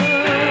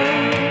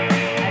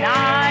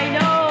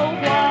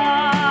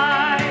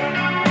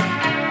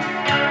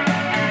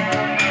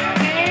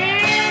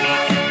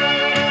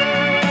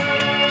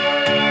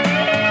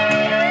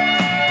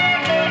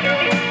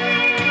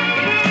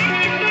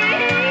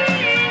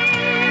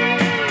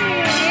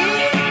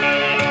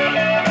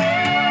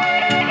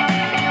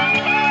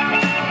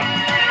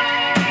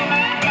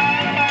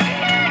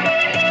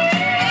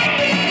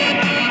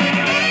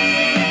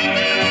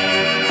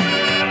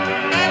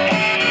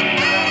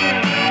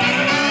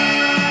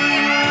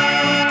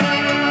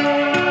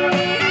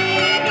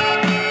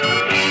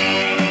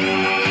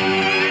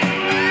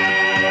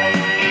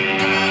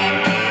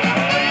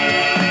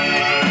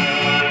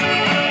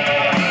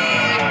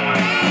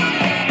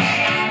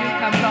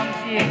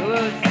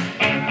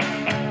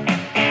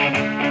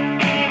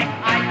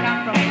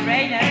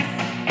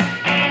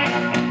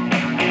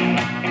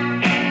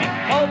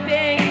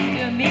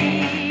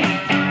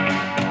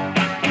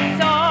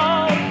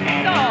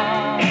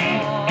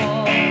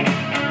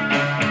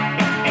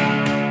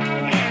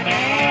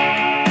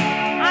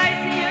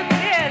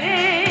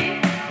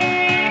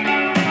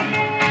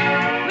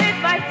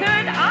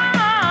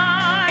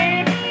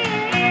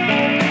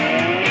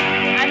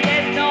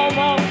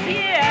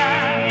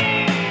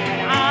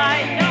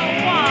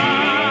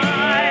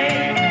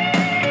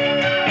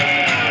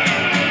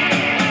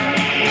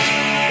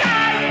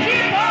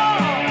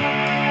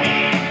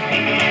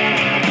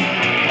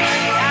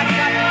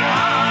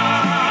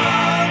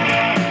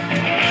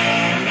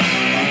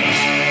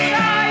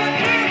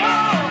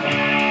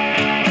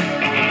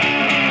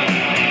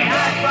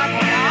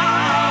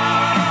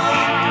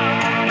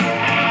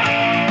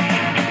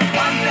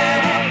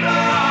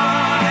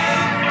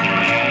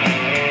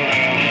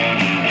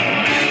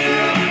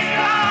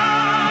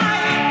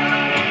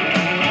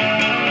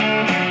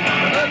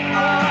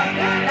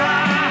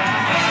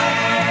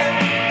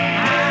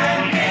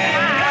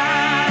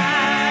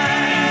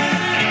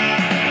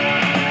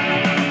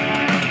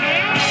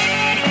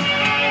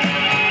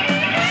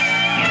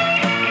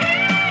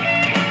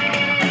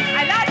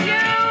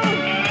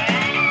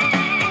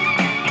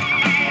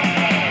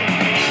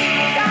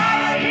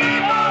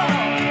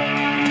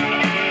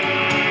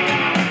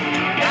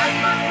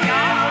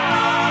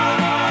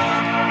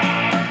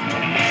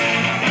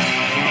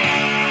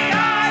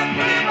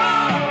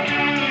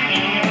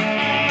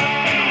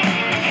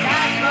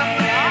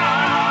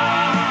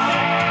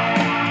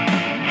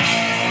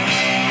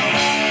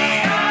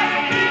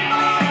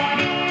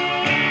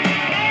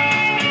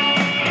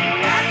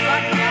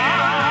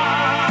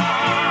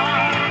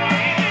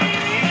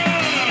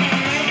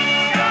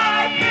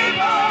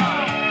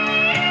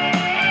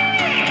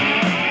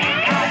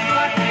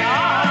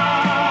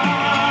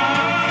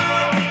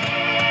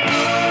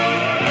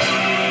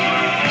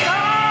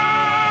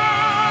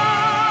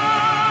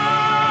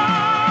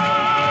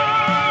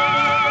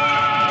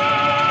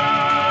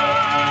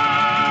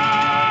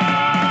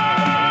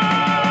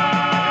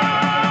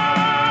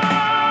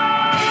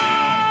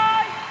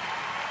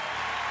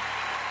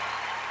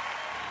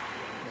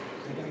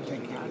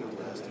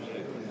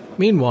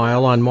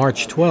 Meanwhile, on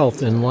March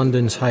 12th in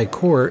London's High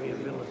Court,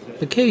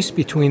 the case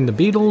between the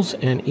Beatles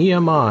and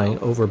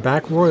EMI over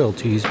back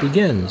royalties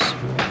begins,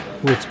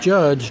 with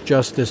Judge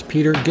Justice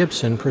Peter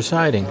Gibson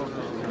presiding.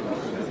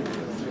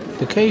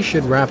 The case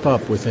should wrap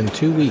up within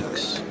 2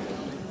 weeks.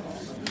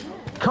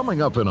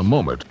 Coming up in a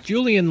moment,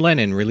 Julian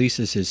Lennon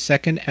releases his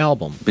second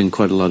album. Been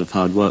quite a lot of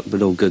hard work,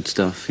 but all good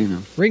stuff, you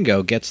know.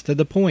 Ringo gets to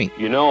the point.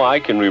 You know, I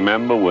can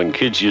remember when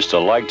kids used to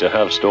like to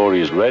have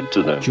stories read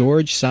to them.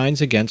 George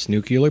signs against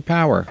nuclear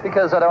power.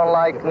 Because I don't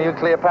like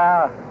nuclear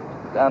power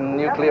and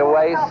nuclear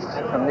waste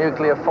and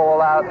nuclear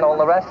fallout and all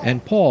the rest.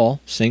 And Paul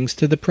sings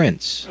to the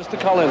Prince. Mr.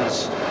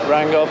 Collins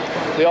rang up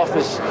the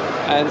office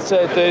and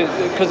said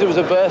because it was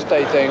a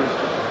birthday thing,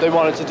 they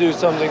wanted to do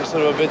something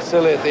sort of a bit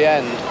silly at the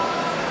end.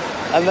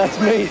 And that's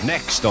me.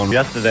 Next on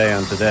Yesterday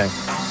and Today.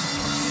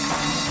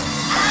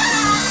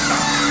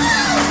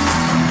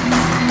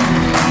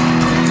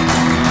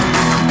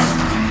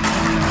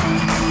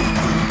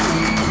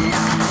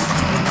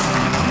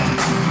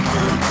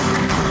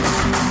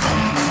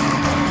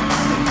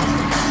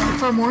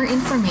 For more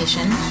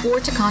information or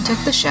to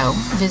contact the show,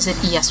 visit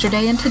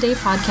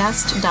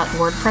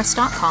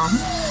yesterdayandtodaypodcast.wordpress.com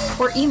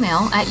or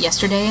email at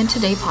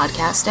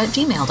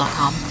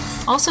yesterdayandtodaypodcast@gmail.com.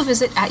 Also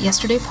visit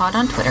 @YesterdayPod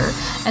on Twitter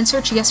and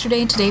search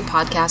Yesterday and Today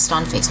Podcast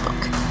on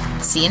Facebook.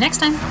 See you next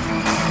time.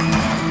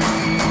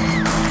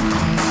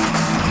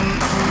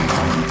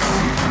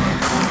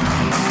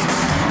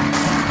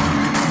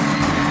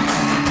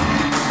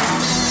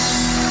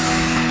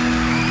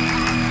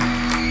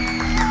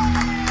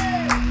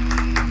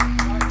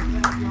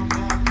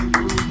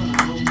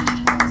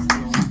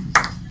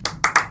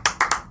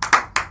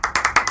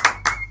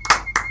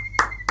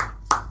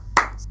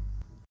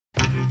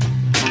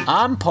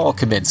 I'm Paul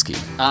Kaminsky.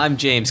 I'm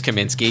James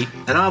Kaminsky.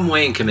 And I'm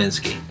Wayne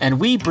Kaminsky. And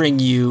we bring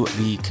you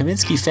the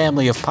Kaminsky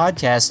family of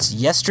podcasts,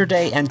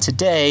 Yesterday and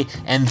Today,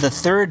 and the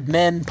Third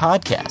Men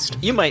podcast.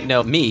 You might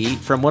know me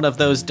from one of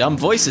those dumb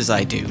voices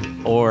I do,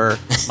 or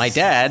my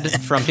dad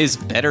from his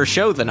better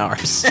show than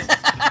ours.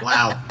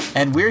 Wow.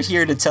 And we're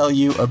here to tell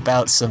you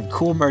about some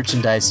cool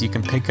merchandise you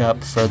can pick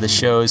up for the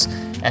shows.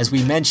 As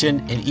we mention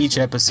in each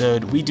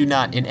episode, we do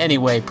not in any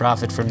way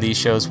profit from these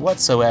shows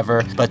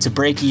whatsoever, but to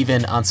break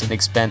even on some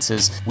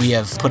expenses, we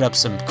have put up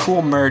some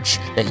cool merch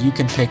that you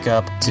can pick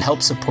up to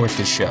help support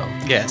the show.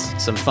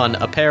 Yes, some fun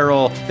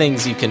apparel,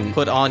 things you can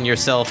put on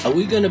yourself. Are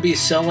we going to be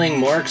selling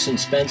Marks and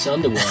Spence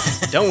underwear?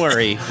 Don't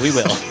worry, we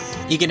will.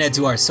 You can head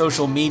to our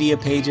social media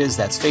pages.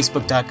 That's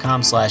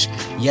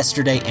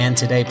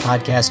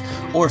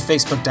facebook.com/yesterdayandtodaypodcast or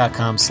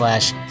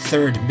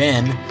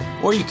facebook.com/thirdmen.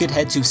 Or you could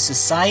head to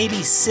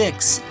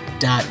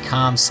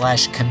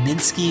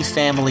society6.com/Kaminsky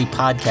Family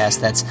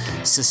Podcast. That's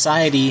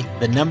society,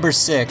 the number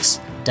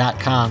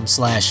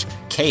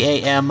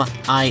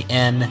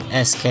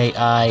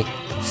 6.com/KAMINSKI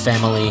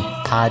Family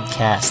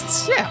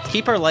Podcasts. Yeah,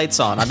 keep our lights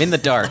on. I'm in the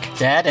dark.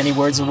 Dad, any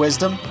words of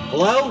wisdom?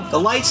 Hello? The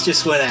lights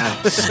just went out.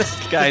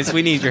 Guys,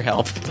 we need your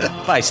help.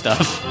 Buy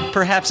stuff.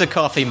 Perhaps a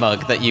coffee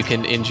mug that you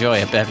can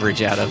enjoy a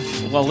beverage out of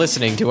while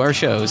listening to our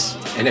shows.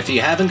 And if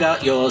you haven't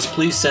got yours,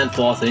 please send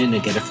forth in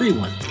and get a free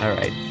one. All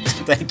right.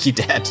 Thank you,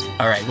 Dad.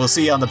 All right, we'll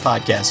see you on the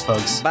podcast,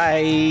 folks.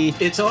 Bye.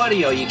 It's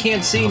audio. You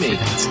can't see me.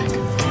 For God's sake.